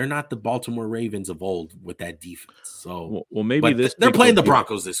gelled. They're not the Baltimore Ravens of old with that defense. So, well maybe they're playing the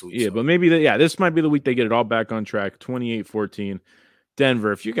Broncos this week. Yeah, so. But maybe this might be the week they get it all back on track. 28-14,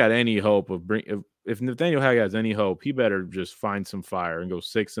 Denver. If you got any hope of if Nathaniel Hackett has any hope, he better just find some fire and go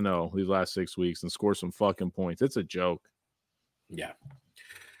 6-0 these last 6 weeks and score some fucking points. It's a joke. Yeah.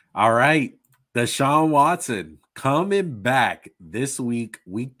 All right, Deshaun Watson coming back this week,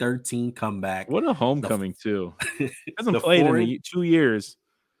 week 13 comeback. What a homecoming, too. Hasn't played in 2 years.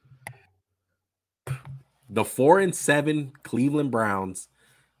 The 4-7 Cleveland Browns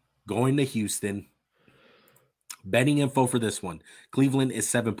going to Houston. Betting info for this one. Cleveland is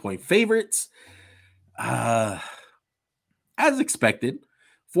 7-point favorites. As expected,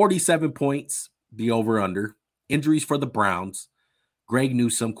 47 points, the over-under. Injuries for the Browns. Greg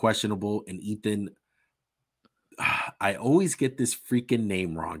Newsome, questionable, and Ethan. I always get this freaking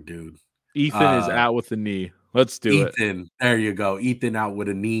name wrong, dude. Ethan is out with the knee. Let's do it. Ethan, there you go. Ethan out with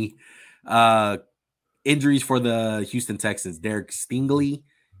a knee. Injuries for the Houston Texans. Derek Stingley,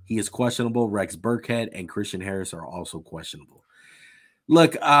 he is questionable. Rex Burkhead and Christian Harris are also questionable.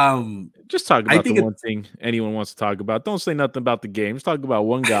 Look, just talk about the one thing anyone wants to talk about. Don't say nothing about the game. Just talk about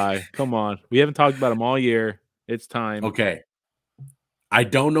one guy. Come on. We haven't talked about him all year. It's time. Okay. I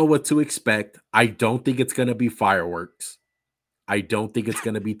don't know what to expect. I don't think it's going to be fireworks. I don't think it's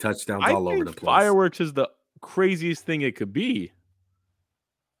going to be touchdowns all over the place. Fireworks is the craziest thing it could be.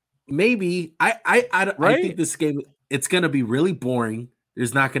 Maybe. I think this game, it's going to be really boring.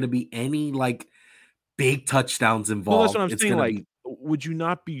 There's not going to be any like big touchdowns involved. Well, that's what I'm saying. Like, would you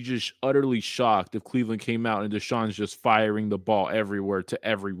not be just utterly shocked if Cleveland came out and Deshaun's just firing the ball everywhere to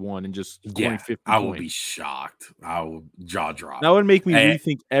everyone and just scoring 50 points? I would be shocked. I would jaw drop. That would make me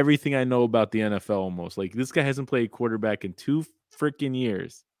rethink everything I know about the NFL almost. Like, this guy hasn't played quarterback in 2 freaking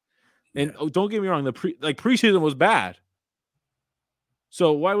years. And Yeah. don't get me wrong, the preseason was bad.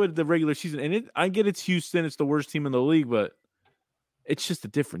 So why would the regular season? And I get it's Houston, it's the worst team in the league, but it's just a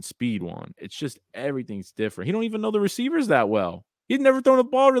different speed one. It's just everything's different. He don't even know the receivers that well. He'd never thrown a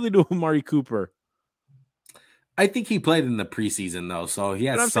ball really to Amari Cooper. I think he played in the preseason though, so he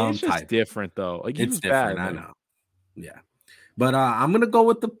But has I'm saying some it's just type. different though. Like he It's was bad. different, I Like, know. Yeah. But I'm gonna go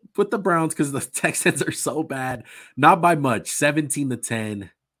with the Browns because the Texans are so bad. Not by much. 17-10.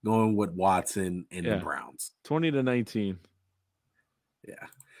 Going with Watson and the yeah, Browns. 20-19.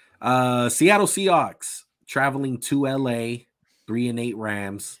 Yeah. Seattle Seahawks traveling to LA, 3-8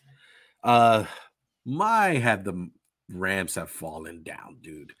 Rams. My have the Rams have fallen down,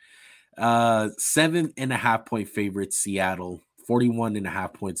 dude. 7.5 point favorite, Seattle.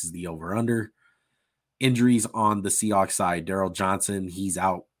 41.5 points is the over-under. Injuries on the Seahawks side. Daryl Johnson, he's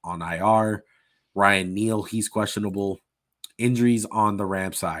out on IR. Ryan Neal, he's questionable. Injuries on the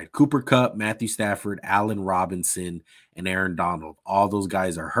Ram side. Cooper Kupp, Matthew Stafford, Allen Robinson, and Aaron Donald. All those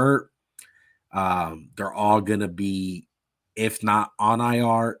guys are hurt. They're all going to be, if not on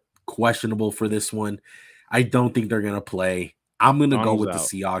IR, questionable for this one. I don't think they're going to play. I'm going to go Donald's with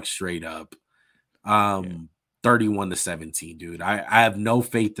the out. Seahawks straight up. Yeah. 31-17, dude. I have no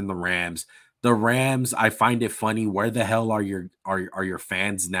faith in the Rams. The Rams, I find it funny. Where the hell are your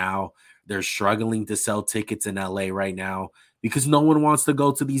fans now? They're struggling to sell tickets in LA right now because no one wants to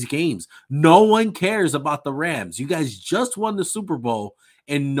go to these games. No one cares about the Rams. You guys just won the Super Bowl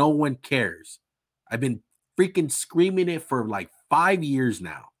and no one cares. I've been freaking screaming it for like 5 years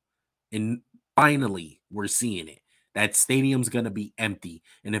now. And finally, we're seeing it. That stadium's going to be empty.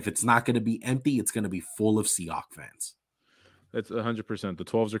 And if it's not going to be empty, it's going to be full of Seahawks fans. That's 100%. The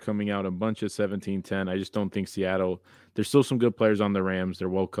 12s are coming out a bunch of 17-10. I just don't think Seattle. There's still some good players on the Rams. They're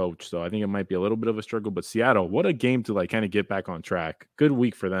well coached, so I think it might be a little bit of a struggle. But Seattle, what a game to like kind of get back on track. Good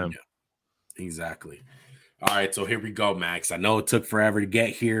week for them. Yeah, exactly. All right, so here we go, Max. I know it took forever to get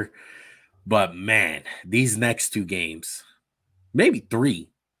here, but man, these next two games, maybe three,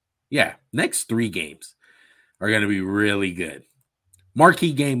 next three games are going to be really good.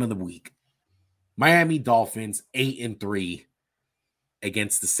 Marquee game of the week: Miami Dolphins 8-3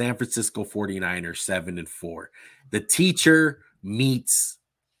 against the San Francisco 49ers 7-4. The teacher meets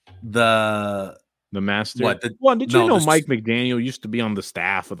the master. what? Did you know Mike McDaniel used to be on the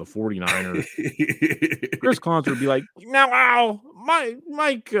staff of the 49ers? Chris Collinsworth would be like, now, Mike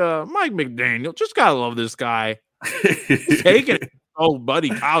McDaniel, just gotta love this guy. He's taking it. Oh, buddy,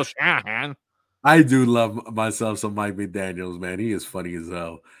 Kyle Shanahan. I do love myself some Mike McDaniels, man. He is funny as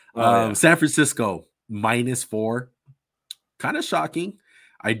hell. Yeah. San Francisco -4. Kind of shocking.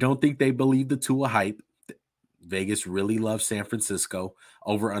 I don't think they believe the Tua hype. Vegas really loves San Francisco.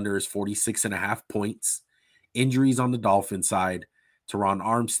 Over under is 46.5 points. Injuries on the Dolphin side. Teron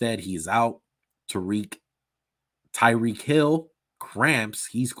Armstead, he is out. Tyreek Hill, cramps,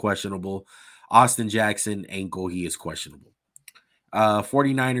 he's questionable. Austin Jackson, ankle, he is questionable.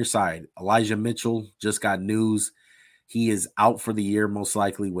 49ers side, Elijah Mitchell just got news. He is out for the year, most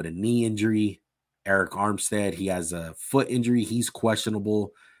likely with a knee injury. Eric Armstead, he has a foot injury. He's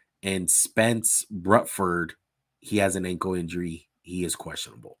questionable. And Spence Brutford, he has an ankle injury. He is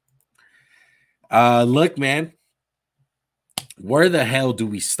questionable. Look, man, where the hell do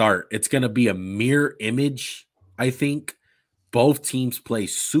we start? It's going to be a mirror image, I think. Both teams play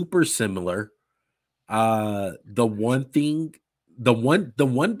super similar. The one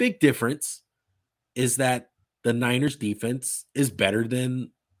big difference is that the Niners defense is better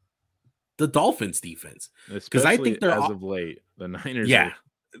than the Dolphins defense. Because I think they're as of late, the Niners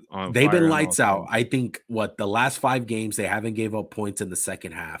they've been lights out. I think the last 5 games they haven't gave up points in the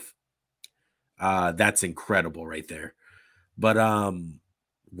second half. That's incredible right there. But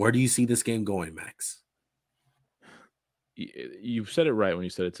where do you see this game going, Max? You said it right when you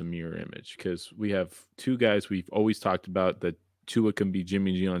said it's a mirror image, because we have two guys we've always talked about that Tua can be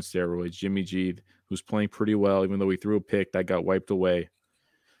Jimmy G on steroids. Jimmy G, who's playing pretty well, even though he threw a pick that got wiped away.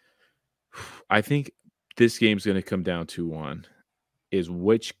 I think this game's going to come down to one, is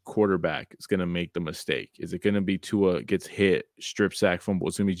which quarterback is going to make the mistake. Is it going to be Tua gets hit, strip sack, fumble?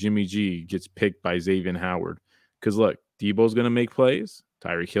 It's going to be Jimmy G gets picked by Xavier Howard. Because look, Debo's going to make plays.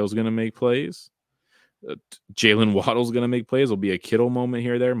 Tyreek Hill's going to make plays. Jalen Waddle's going to make plays. There'll be a Kittle moment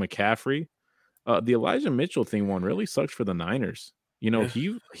here or there. McCaffrey. The Elijah Mitchell thing one really sucks for the Niners. You know,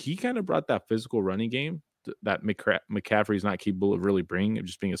 he kind of brought that physical running game that McCaffrey's not capable of really bringing, of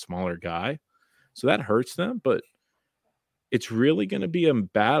just being a smaller guy. So that hurts them. But it's really going to be a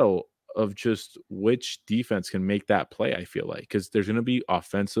battle of just which defense can make that play, I feel like, because there's going to be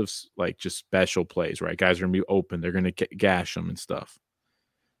offensive, like just special plays, right? Guys are going to be open. They're going to gash them and stuff.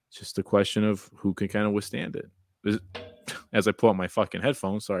 It's just a question of who can kind of withstand it. As I pull out my fucking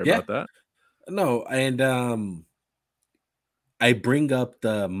headphones, sorry about that. No, and I bring up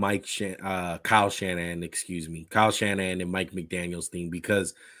the Kyle Shanahan, Kyle Shanahan and Mike McDaniel's thing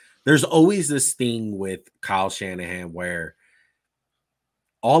because there's always this thing with Kyle Shanahan where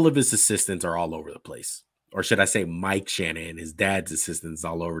all of his assistants are all over the place. Or should I say Mike Shanahan, his dad's assistants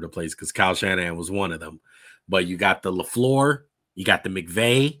all over the place because Kyle Shanahan was one of them. But you got the LaFleur, you got the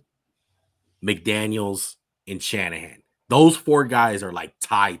McVay, McDaniels, and Shanahan. Those four guys are like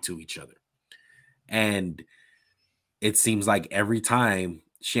tied to each other. And it seems like every time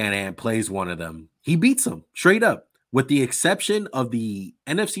Shanahan plays one of them, he beats them straight up. With the exception of the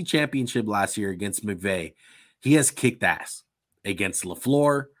NFC Championship last year against McVay, he has kicked ass against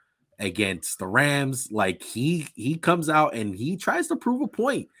LaFleur, against the Rams. Like he comes out and he tries to prove a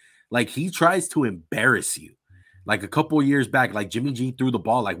point. Like he tries to embarrass you. Like a couple of years back, like Jimmy G threw the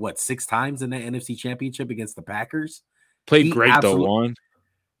ball like 6 times in the NFC Championship against the Packers. Played great though, Juan.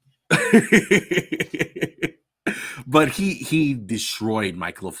 But he destroyed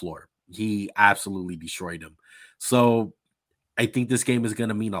Mike LaFleur. He absolutely destroyed him. So I think this game is going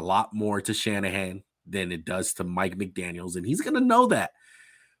to mean a lot more to Shanahan than it does to Mike McDaniels, and he's going to know that.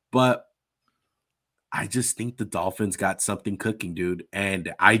 But I just think the Dolphins got something cooking, dude.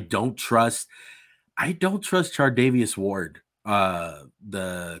 And I don't trust Chardavius Ward,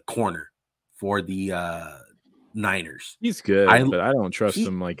 the corner for the Niners. He's good, but I don't trust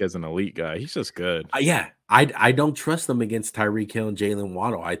him like as an elite guy. He's just good. I don't trust them against Tyreek Hill and Jalen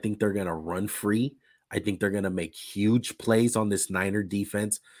Waddle. I think they're gonna run free. I think they're gonna make huge plays on this Niner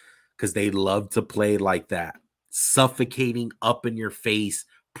defense because they love to play like that, suffocating up in your face,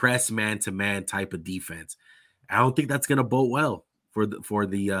 press man to man type of defense. I don't think that's gonna bode well for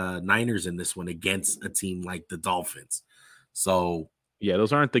the Niners in this one against a team like the Dolphins. So yeah,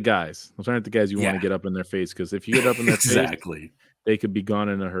 those aren't the guys. Those aren't the guys you want to get up in their face because if you get up in their face, they could be gone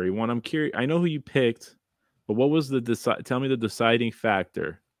in a hurry. One, I'm curious. I know who you picked, but what was tell me the deciding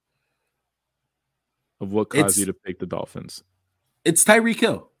factor of what caused you to pick the Dolphins? It's Tyreek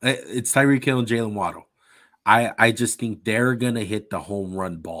Hill. It's Tyreek Hill and Jalen Waddle. I just think they're gonna hit the home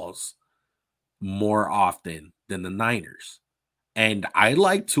run balls more often than the Niners. And I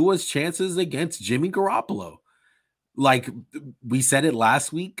like Tua's chances against Jimmy Garoppolo. Like we said it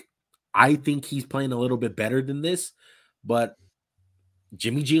last week, I think he's playing a little bit better than this, but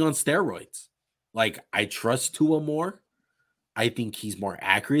Jimmy G on steroids. Like I trust Tua more. I think he's more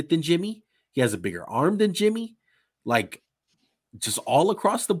accurate than Jimmy. He has a bigger arm than Jimmy. Like just all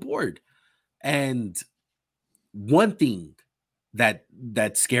across the board. And one thing that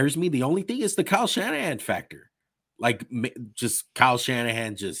scares me, the only thing is the Kyle Shanahan factor. Like just Kyle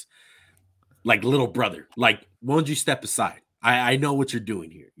Shanahan just like little brother. Like, why don't you step aside? I know what you're doing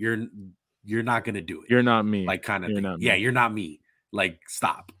here. You're not gonna do it. You're not me. Like kind of thing. Yeah, you're not me. Like,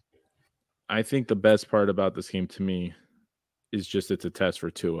 stop. I think the best part about this game to me is just it's a test for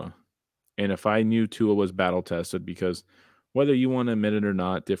Tua. And if I knew Tua was battle tested, because whether you want to admit it or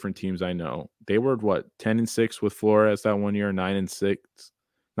not, different teams I know, they were 10-6 with Flores that 1 year, 9-6,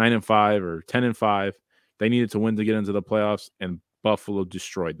 9-5, or 10-5. They needed to win to get into the playoffs, and Buffalo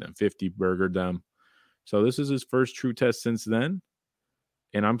destroyed them, 50-burgered them. So this is his first true test since then.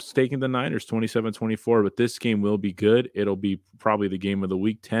 And I'm staking the Niners 27-24, but this game will be good. It'll be probably the game of the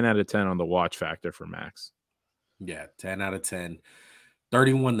week, 10 out of 10 on the watch factor for Max. Yeah, 10 out of 10.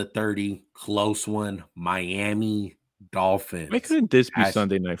 31-30, close one. Miami Dolphins. Why couldn't this be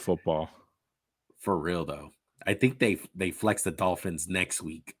Sunday Night Football? For real, though. I think they flex the Dolphins next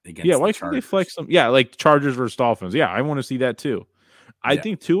week against why couldn't they flex them? Yeah, like Chargers versus Dolphins. Yeah, I want to see that too. I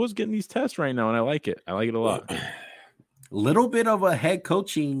think Tua's getting these tests right now, and I like it. I like it a lot. Little bit of a head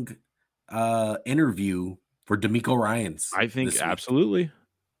coaching interview for DeMeco Ryans. I think absolutely.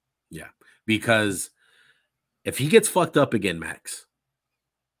 Yeah, because if he gets fucked up again, Max,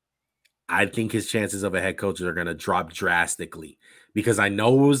 I think his chances of a head coach are going to drop drastically because I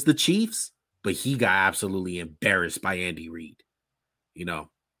know it was the Chiefs, but he got absolutely embarrassed by Andy Reid. You know,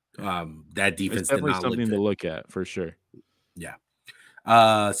 that defense did not something to look at for sure. Yeah.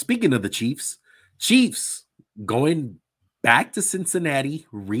 Speaking of the Chiefs going back to Cincinnati,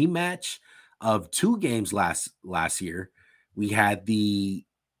 rematch of 2 games last year. We had AFC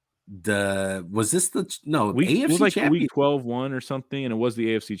it was like week 12-1 or something, and it was the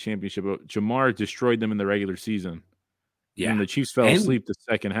AFC Championship. But Jamar destroyed them in the regular season. Yeah, and the Chiefs fell asleep the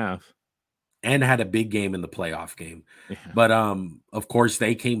second half. And had a big game in the playoff game. Yeah. But of course,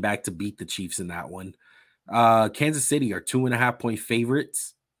 they came back to beat the Chiefs in that one. Kansas City are 2.5-point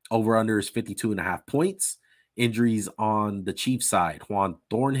favorites. Over under is 52.5 points. Injuries on the Chiefs side: Juan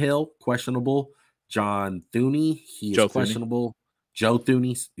Thornhill, questionable; John Thuney, he is Joe Thuney. questionable; Joe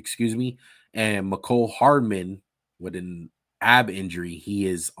Thuney, excuse me; and McCole Hardman with an ab injury, he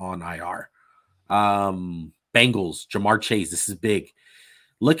is on IR. Bengals, Jamar Chase, this is big.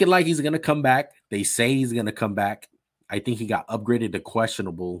 Looking like he's going to come back. They say he's going to come back. I think he got upgraded to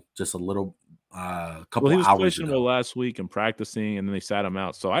questionable just a little couple Well, he was hours questionable ago. last week and practicing, and then they sat him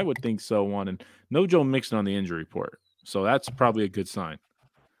out. So I would think so. One, and no Joe Mixon on the injury report. So that's probably a good sign.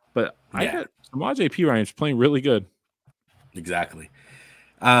 But I Yeah, got Samaje Perine playing really good. exactly.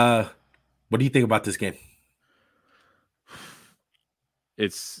 What do you think about this game?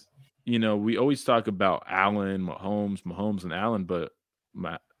 It's, we always talk about Allen, Mahomes, and Allen, but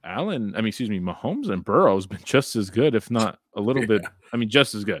Mahomes and Burrow has been just as good, if not a little bit. Yeah. I mean,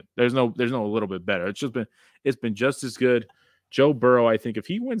 just as good. There's no a little bit better. It's been just as good. Joe Burrow, I think if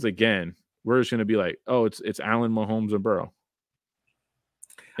he wins again, we're just going to be like, oh, it's Allen, Mahomes, and Burrow.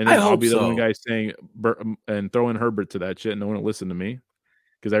 And I then I'll hope be the one so. guy saying and throwing Herbert to that shit. And no one will listen to me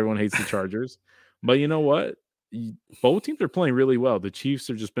because everyone hates the Chargers. But you know what? Both teams are playing really well. The Chiefs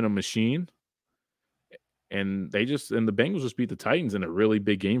have just been a machine, and the Bengals just beat the Titans in a really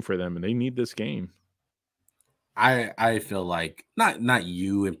big game for them, and they need this game. I feel like not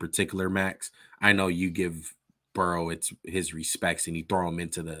you in particular, Max. I know you give Burrow his respects and you throw him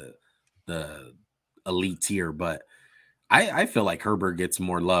into the elite tier, but I feel like Herbert gets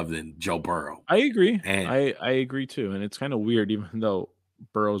more love than Joe Burrow. I agree. And I agree too, and it's kind of weird, even though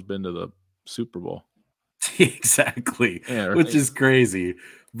Burrow's been to the Super Bowl. exactly, Yeah, which right. is crazy.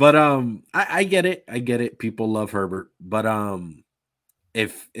 But I get it. I get it. People love Herbert, but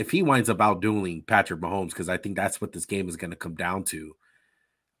if he winds up outdueling Patrick Mahomes, because I think that's what this game is going to come down to,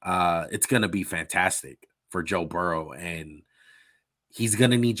 it's going to be fantastic for Joe Burrow, and he's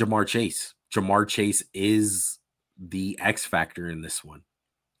going to need Jamar Chase. Jamar Chase is the X factor in this one.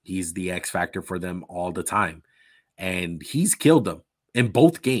 He's the X factor for them all the time, and he's killed them in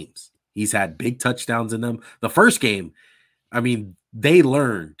both games. He's had big touchdowns in them. The first game, I mean, they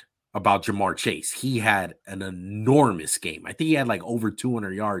learned about Jamar Chase. He had an enormous game. I think he had like over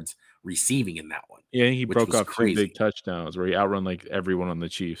 200 yards receiving in that one, Yeah, he which broke was off 2 big crazy. touchdowns where he outrun like everyone on the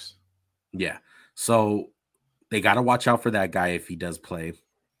Chiefs. Yeah. So they got to watch out for that guy if he does play.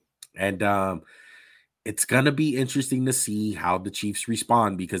 And it's going to be interesting to see how the Chiefs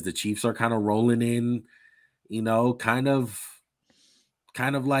respond, because the Chiefs are kind of rolling in, kind of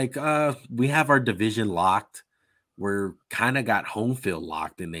like we have our division locked. We're kind of got home field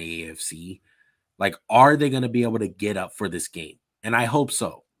locked in the AFC. Like, are they going to be able to get up for this game? And I hope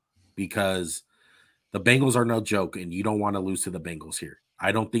so, because the Bengals are no joke, and you don't want to lose to the Bengals here.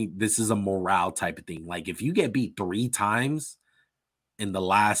 I don't think this is a morale type of thing. Like, if you get beat 3 times in the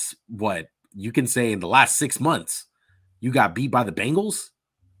last, what you can say in the last 6 months, you got beat by the Bengals,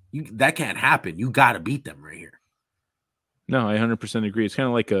 that can't happen. You got to beat them right here. No, I 100% agree. It's kind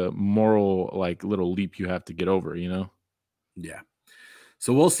of like a moral, like little leap you have to get over, Yeah.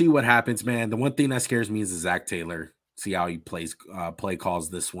 So we'll see what happens, man. The one thing that scares me is Zach Taylor. See how he play calls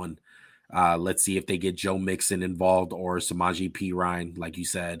this one. Let's see if they get Joe Mixon involved or Samaje Perine, like you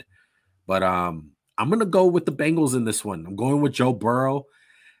said. But I'm gonna go with the Bengals in this one. I'm going with Joe Burrow.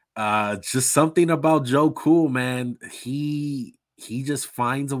 Just something about Joe Cool, man. He just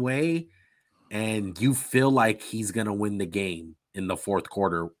finds a way, and you feel like he's gonna win the game in the fourth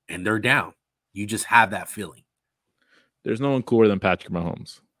quarter, and they're down. You just have that feeling. There's no one cooler than Patrick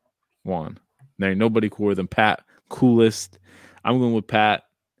Mahomes. One. There ain't nobody cooler than Pat. Coolest. I'm going with Pat.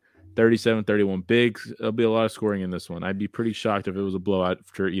 37-31. Big. There'll be a lot of scoring in this one. I'd be pretty shocked if it was a blowout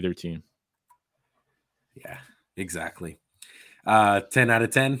for either team. Yeah, exactly. 10 out of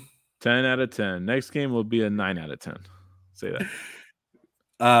 10. 10 out of 10. Next game will be a 9 out of 10. Say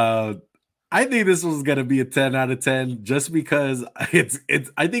that. I think this was gonna be a 10 out of 10 just because it's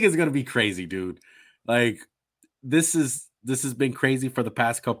I think it's gonna be crazy, dude. Like, this has been crazy for the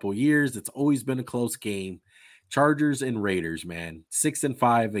past couple years. It's always been a close game. Chargers and Raiders, man.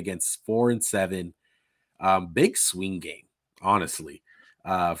 6-5 against 4-7. Big swing game, honestly,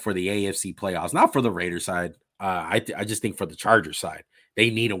 for the AFC playoffs. Not for the Raiders side. I just think for the Chargers side,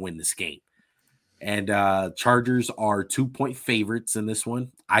 they need to win this game. And Chargers are 2-point favorites in this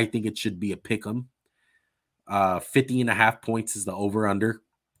one. I think it should be a pick 'em. 50.5 points is the over-under.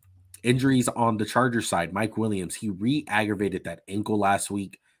 Injuries on the Chargers side. Mike Williams, he re-aggravated that ankle last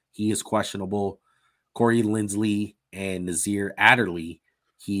week. He is questionable. Corey Linsley and Nazir Adderley,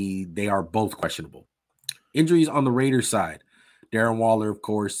 they are both questionable. Injuries on the Raiders side. Darren Waller, of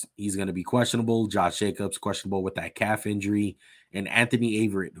course, he's going to be questionable. Josh Jacobs, questionable with that calf injury. And Anthony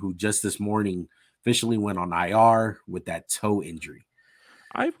Averett, who just this morning officially went on IR with that toe injury.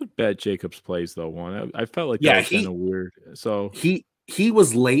 I would bet Jacobs plays though. I felt like that Yeah, was kind of weird. So he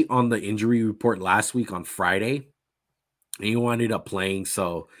was late on the injury report last week on Friday, and he ended up playing.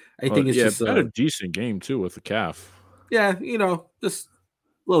 So I think it's just had a decent game too with the calf. yeah, just a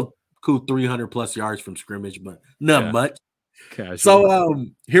little cool 300 plus yards from scrimmage, but not much. Casual. So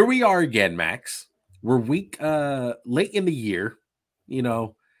here we are again, Max. We're late in the year.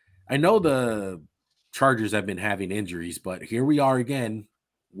 I know the Chargers have been having injuries, but here we are again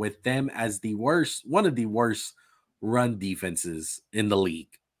with them as one of the worst run defenses in the league.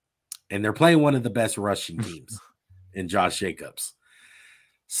 And they're playing one of the best rushing teams in Josh Jacobs.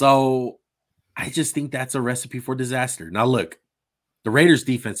 So I just think that's a recipe for disaster. Now, look, the Raiders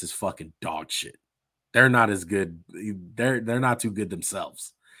defense is fucking dog shit. They're not as good. They're not too good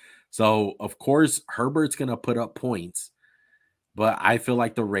themselves. So, of course, Herbert's going to put up points, but I feel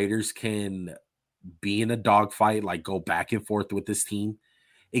like the Raiders can be in a dogfight, like go back and forth with this team,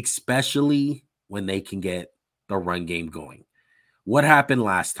 especially when they can get the run game going. What happened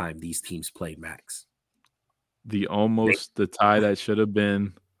last time these teams played, Max? The tie that should have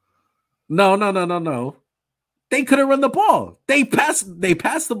been. No. They couldn't run the ball. They passed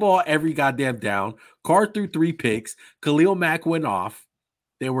the ball every goddamn down. Carr threw 3 picks. Khalil Mack went off.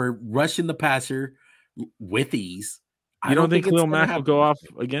 They were rushing the passer with ease. You don't think Khalil Mack will go off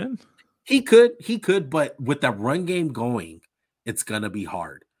again? He could, but with that run game going, it's gonna be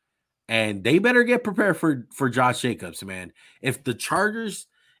hard. And they better get prepared for Josh Jacobs, man. If the Chargers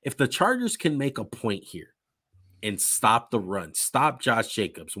can make a point here and stop the run, stop Josh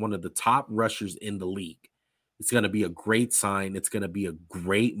Jacobs, one of the top rushers in the league, it's going to be a great sign. It's going to be a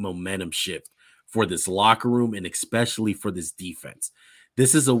great momentum shift for this locker room and especially for this defense.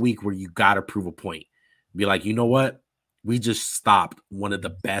 This is a week where you got to prove a point. Be like, you know what? We just stopped one of the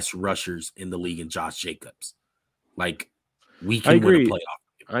best rushers in the league in Josh Jacobs. Like, we can win a playoff.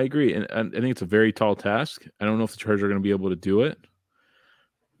 I agree. And I think it's a very tall task. I don't know if the Chargers are going to be able to do it.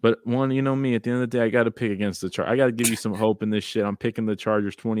 But you know me, at the end of the day, I got to pick against the Chargers. I got to give you some hope in this shit. I'm picking the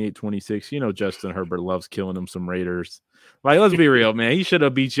Chargers 28-26. You know Justin Herbert loves killing them some Raiders. Like, let's be real, man. He should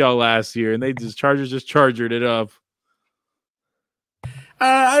have beat y'all last year, and Chargers just chargered it up.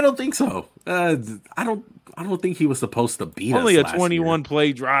 I don't think so. I don't think he was supposed to beat Only us. Only a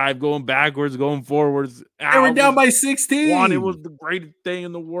 21-play drive, going backwards, going forwards. They were down by 16. It was the greatest thing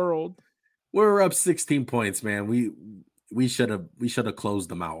in the world. We were up 16 points, man. We should have closed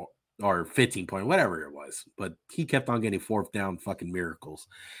them out, or 15 point, whatever it was. But he kept on getting 4th down fucking miracles.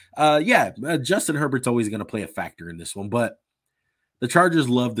 Justin Herbert's always going to play a factor in this one, but the Chargers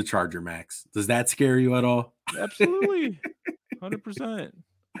love the Charger, Max. Does that scare you at all? Absolutely. 100%.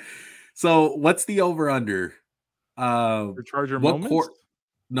 So what's the over under? For Charger moments?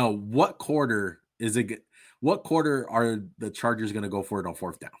 What quarter is it? What quarter are the Chargers going to go for it on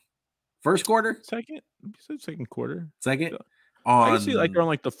 4th down? First quarter? Second? You said second quarter. Second? I see like they're on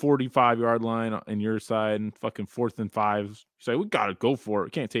like the 45-yard line on your side and fucking 4th and 5. So we got to go for it.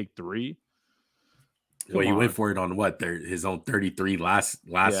 We can't take 3. Well, he went for it on what? His own 33 last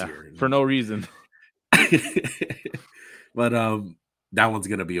year. For no reason. But that one's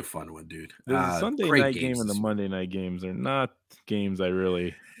going to be a fun one, dude. The Sunday night game and the Monday night games are not games I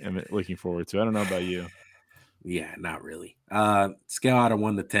really am looking forward to. I don't know about you. Yeah, not really. Scale out of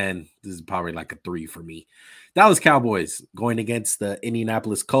 1 to 10. This is probably like a 3 for me. Dallas Cowboys going against the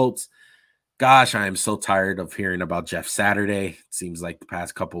Indianapolis Colts. Gosh, I am so tired of hearing about Jeff Saturday. It seems like the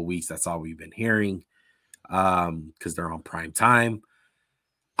past couple of weeks, that's all we've been hearing because they're on prime time.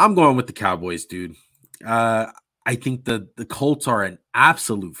 I'm going with the Cowboys, dude. I think the Colts are an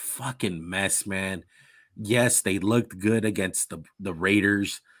absolute fucking mess, man. Yes, they looked good against the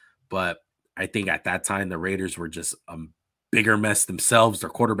Raiders, but I think at that time the Raiders were just a bigger mess themselves. Their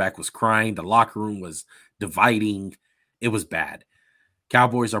quarterback was crying. The locker room was dividing. It was bad.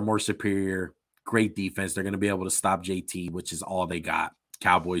 Cowboys are more superior. Great defense. They're going to be able to stop JT, which is all they got.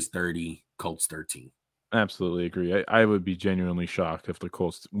 Cowboys 30, Colts 13. Absolutely agree. I would be genuinely shocked if the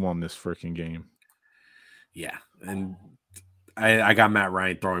Colts won this freaking game. Yeah, and I got Matt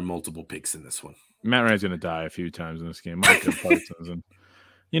Ryan throwing multiple picks in this one. Matt Ryan's going to die a few times in this game. Micah Parsons and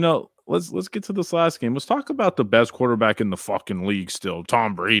let's get to this last game. Let's talk about the best quarterback in the fucking league still,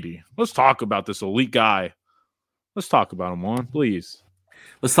 Tom Brady. Let's talk about this elite guy. Let's talk about him, Juan, please.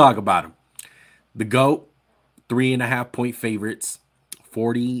 Let's talk about him. The GOAT, 3.5 point favorites.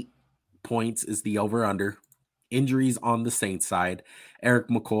 40 points is the over-under. Injuries on the Saints side. Eric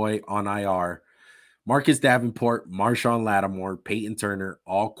McCoy on IR. Marcus Davenport, Marshawn Lattimore, Peyton Turner,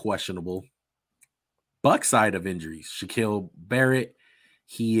 all questionable. Buck side of injuries. Shaquille Barrett,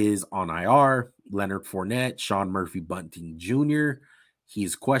 He is on IR. Leonard Fournette, Sean Murphy Bunting Jr.,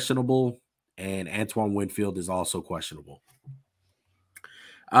 he's questionable. And Antoine Winfield is also questionable.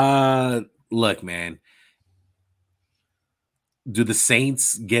 Look, man. Do the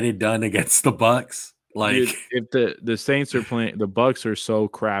Saints get it done against the Bucks? Like, dude, if the Saints are playing, the Bucks are so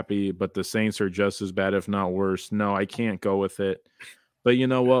crappy, but the Saints are just as bad, if not worse. No, I can't go with it. But you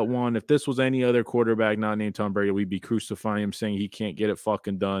know what, Juan? If this was any other quarterback not named Tom Brady, we'd be crucifying him saying he can't get it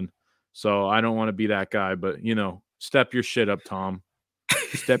fucking done. So I don't want to be that guy, but step your shit up, Tom.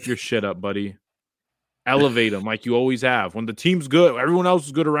 Step your shit up, buddy. Elevate him like you always have. When the team's good, everyone else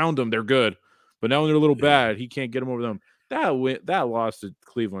is good around them. They're good. But now when they're a little bad, he can't get them over them. That loss to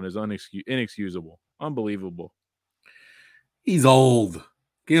Cleveland is inexcusable. Unbelievable. He's old.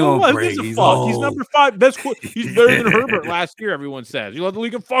 Give him a break. He's old. He's number 5. He's better than Herbert last year, everyone says. You led the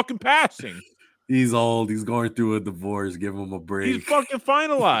league in fucking passing. He's old. He's going through a divorce. Give him a break. He's fucking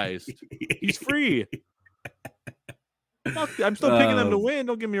finalized. He's free. I'm still picking them to win.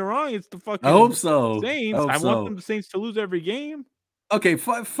 Don't get me wrong. It's the fucking I hope so. Saints. I want them, the Saints, to lose every game. Okay,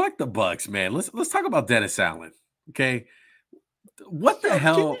 fuck the Bucks, man. Let's talk about Dennis Allen. Okay. What the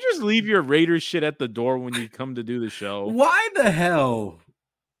hell? Can you just leave your Raiders shit at the door when you come to do the show? Why the hell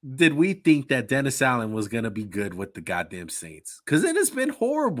did we think that Dennis Allen was going to be good with the goddamn Saints? Because it has been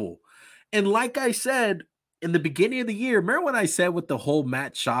horrible. And like I said in the beginning of the year, remember when I said with the whole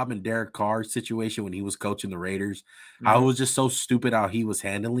Matt Schaub and Derek Carr situation when he was coaching the Raiders, I was just so stupid how he was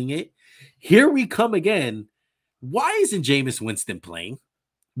handling it. Here we come again. Why isn't Jameis Winston playing?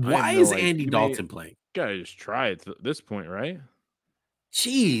 Why is Andy Dalton playing? Gotta just try it at this point, right?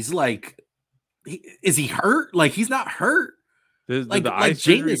 Jeez, like, is he hurt? Like, he's not hurt. Did the eye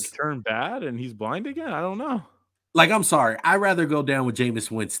surgery turn bad and he's blind again? I don't know. Like, I'm sorry. I'd rather go down with Jameis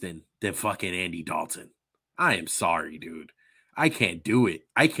Winston than fucking Andy Dalton. I am sorry, dude. I can't do it.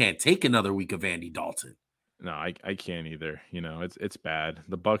 I can't take another week of Andy Dalton. No, I can't either. It's bad.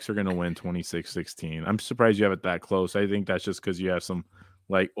 The Bucks are going to win 26-16. I'm surprised you have it that close. I think that's just because you have some,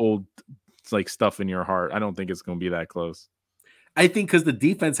 like, old, like, stuff in your heart. I don't think it's going to be that close. I think because the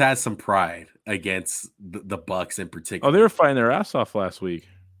defense has some pride against the Bucks in particular. Oh, they were fighting their ass off last week.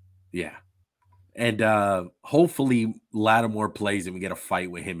 Yeah. And hopefully Lattimore plays and we get a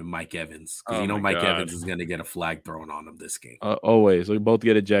fight with him and Mike Evans. Because Mike Evans is going to get a flag thrown on him this game. Always. We both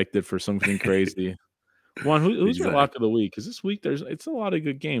get ejected for something crazy. Juan, who's your lock of the week? Because this week it's a lot of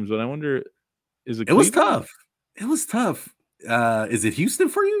good games, but I wonder, is it was tough. It was tough. Is it Houston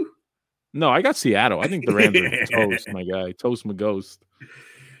for you? No, I got Seattle. I think the Rams are toast, my guy. Toast my ghost.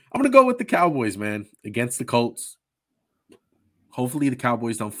 I'm going to go with the Cowboys, man, against the Colts. Hopefully the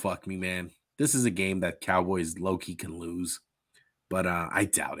Cowboys don't fuck me, man. This is a game that Cowboys low-key can lose. But I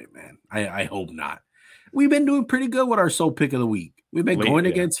doubt it, man. I hope not. We've been doing pretty good with our sole pick of the week. We've been going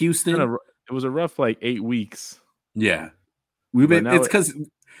against Houston. It was a rough, 8 weeks. Yeah. It's because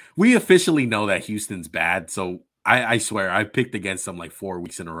we officially know that Houston's bad. So I swear, I picked against them 4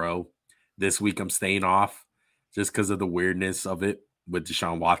 weeks in a row. This week I'm staying off just because of the weirdness of it with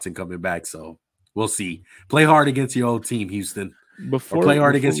Deshaun Watson coming back. So we'll see. Play hard against your old team, Houston. Play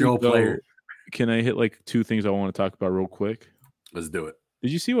hard against your old player. Can I hit 2 things I want to talk about real quick? Let's do it.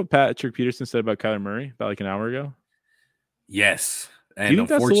 Did you see what Patrick Peterson said about Kyler Murray about an hour ago? Yes. And do you think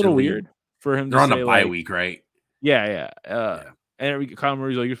that's a little weird for him? They're on a bye week, right? Yeah. And Kyler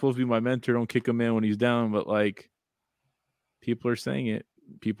Murray's like, you're supposed to be my mentor. Don't kick him in when he's down. But people are saying it.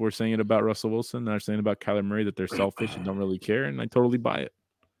 People are saying it about Russell Wilson. They're saying about Kyler Murray that they're selfish and don't really care. And I totally buy it.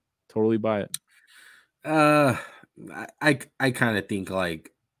 Totally buy it. I kind of think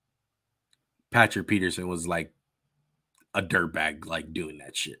Patrick Peterson was a dirtbag, doing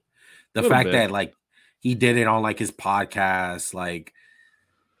that shit. The fact that he did it on his podcast,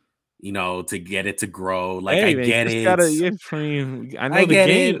 to get it to grow. I get it. I know the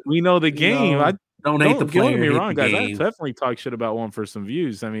game. We know the game. I don't hate the player. Don't get me wrong, guys. I definitely talk shit about one for some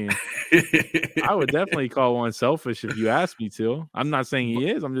views. I mean, I would definitely call one selfish if you asked me to. I'm not saying he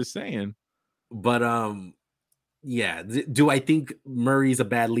is. I'm just saying. But yeah. Do I think Murray's a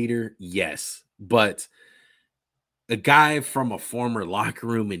bad leader? Yes, but a guy from a former locker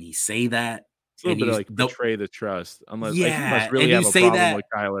room and he say that, it's a little bit betray the trust. Unless he must really have a problem with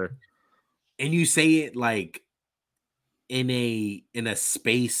Kyler. And you say it in a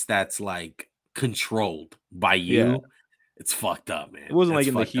space that's controlled by you. Yeah. It's fucked up, man. It wasn't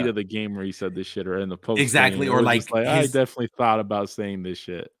in the heat of the game where he said this shit or in the post. Exactly. Or I definitely thought about saying this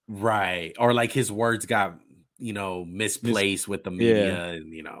shit. Right. Or his words got, misplaced with the media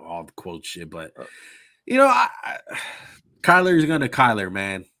and, all the quote shit. But, Kyler's going to Kyler,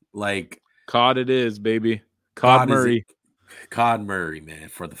 man. COD it is, baby. COD Murray. Cod Murray, man,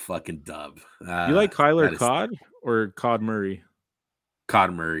 for the fucking dub. You like Kyler That is Cod or Cod Murray?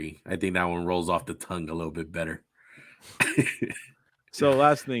 Cod Murray. I think that one rolls off the tongue a little bit better. So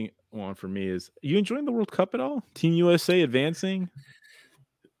last thing one for me is, you enjoying the World Cup at all? Team USA advancing?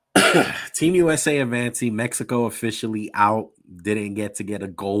 Team USA advancing. Mexico officially out. Didn't get a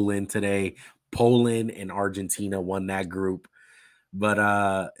goal in today. Poland and Argentina won that group.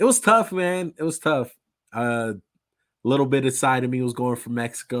 But it was tough, man. It was tough. A little bit inside of me was going for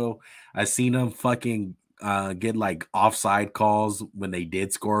Mexico. I seen them fucking get like offside calls when they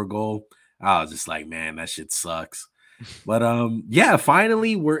did score a goal. I was just like, man, that shit sucks. But yeah,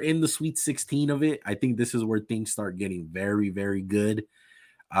 finally we're in the Sweet 16 of it. I think this is where things start getting very, very good.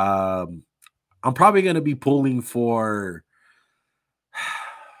 I'm probably gonna be pulling for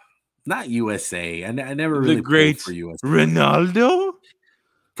not USA. I never really The great pulled for USA. Ronaldo?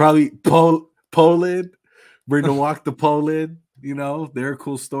 Probably Poland. Bring the walk to Poland. You know, they're a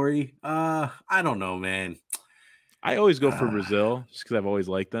cool story. I don't know, man. I always go for Brazil just because I've always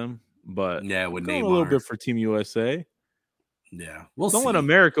liked them. But Yeah, with I'm going Neymar. a little bit for Team USA. Yeah, we'll Don't see. let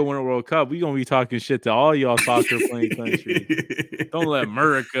America win a World Cup. We're going to be talking shit to all y'all soccer playing countries. Don't let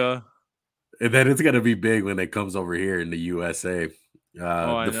America. And then it's gonna be big when it comes over here in the USA.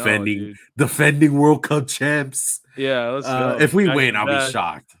 Defending World Cup champs. Yeah, let's go. If we win, I'll be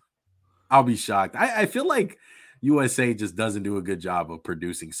shocked. I'll be shocked. I feel like USA just doesn't do a good job of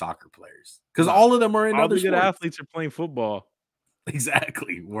producing soccer players because all of them are in all other the good sports. athletes are playing football.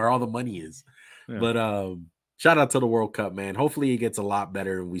 Exactly, where all the money is. Yeah. But shout out to the World Cup, man. Hopefully it gets a lot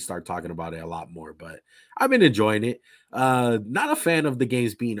better and we start talking about it a lot more. But I've been enjoying it. Not a fan of the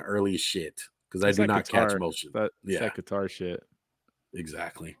games being early as shit because I do not catch motion. That Qatar shit.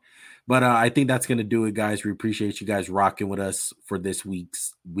 Exactly. But I think that's going to do it, guys. We appreciate you guys rocking with us for this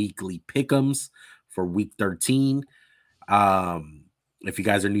week's weekly pick'ems for week 13. If you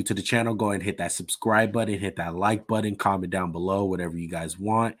guys are new to the channel, go ahead and hit that subscribe button, hit that like button, comment down below, whatever you guys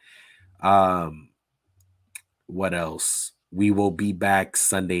want. What else? We will be back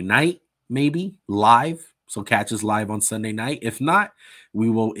Sunday night, maybe live. So catch us live on Sunday night. If not, we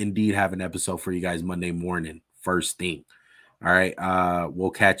will indeed have an episode for you guys Monday morning, first thing. All right.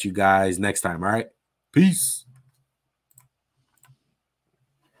 We'll catch you guys next time. All right. Peace.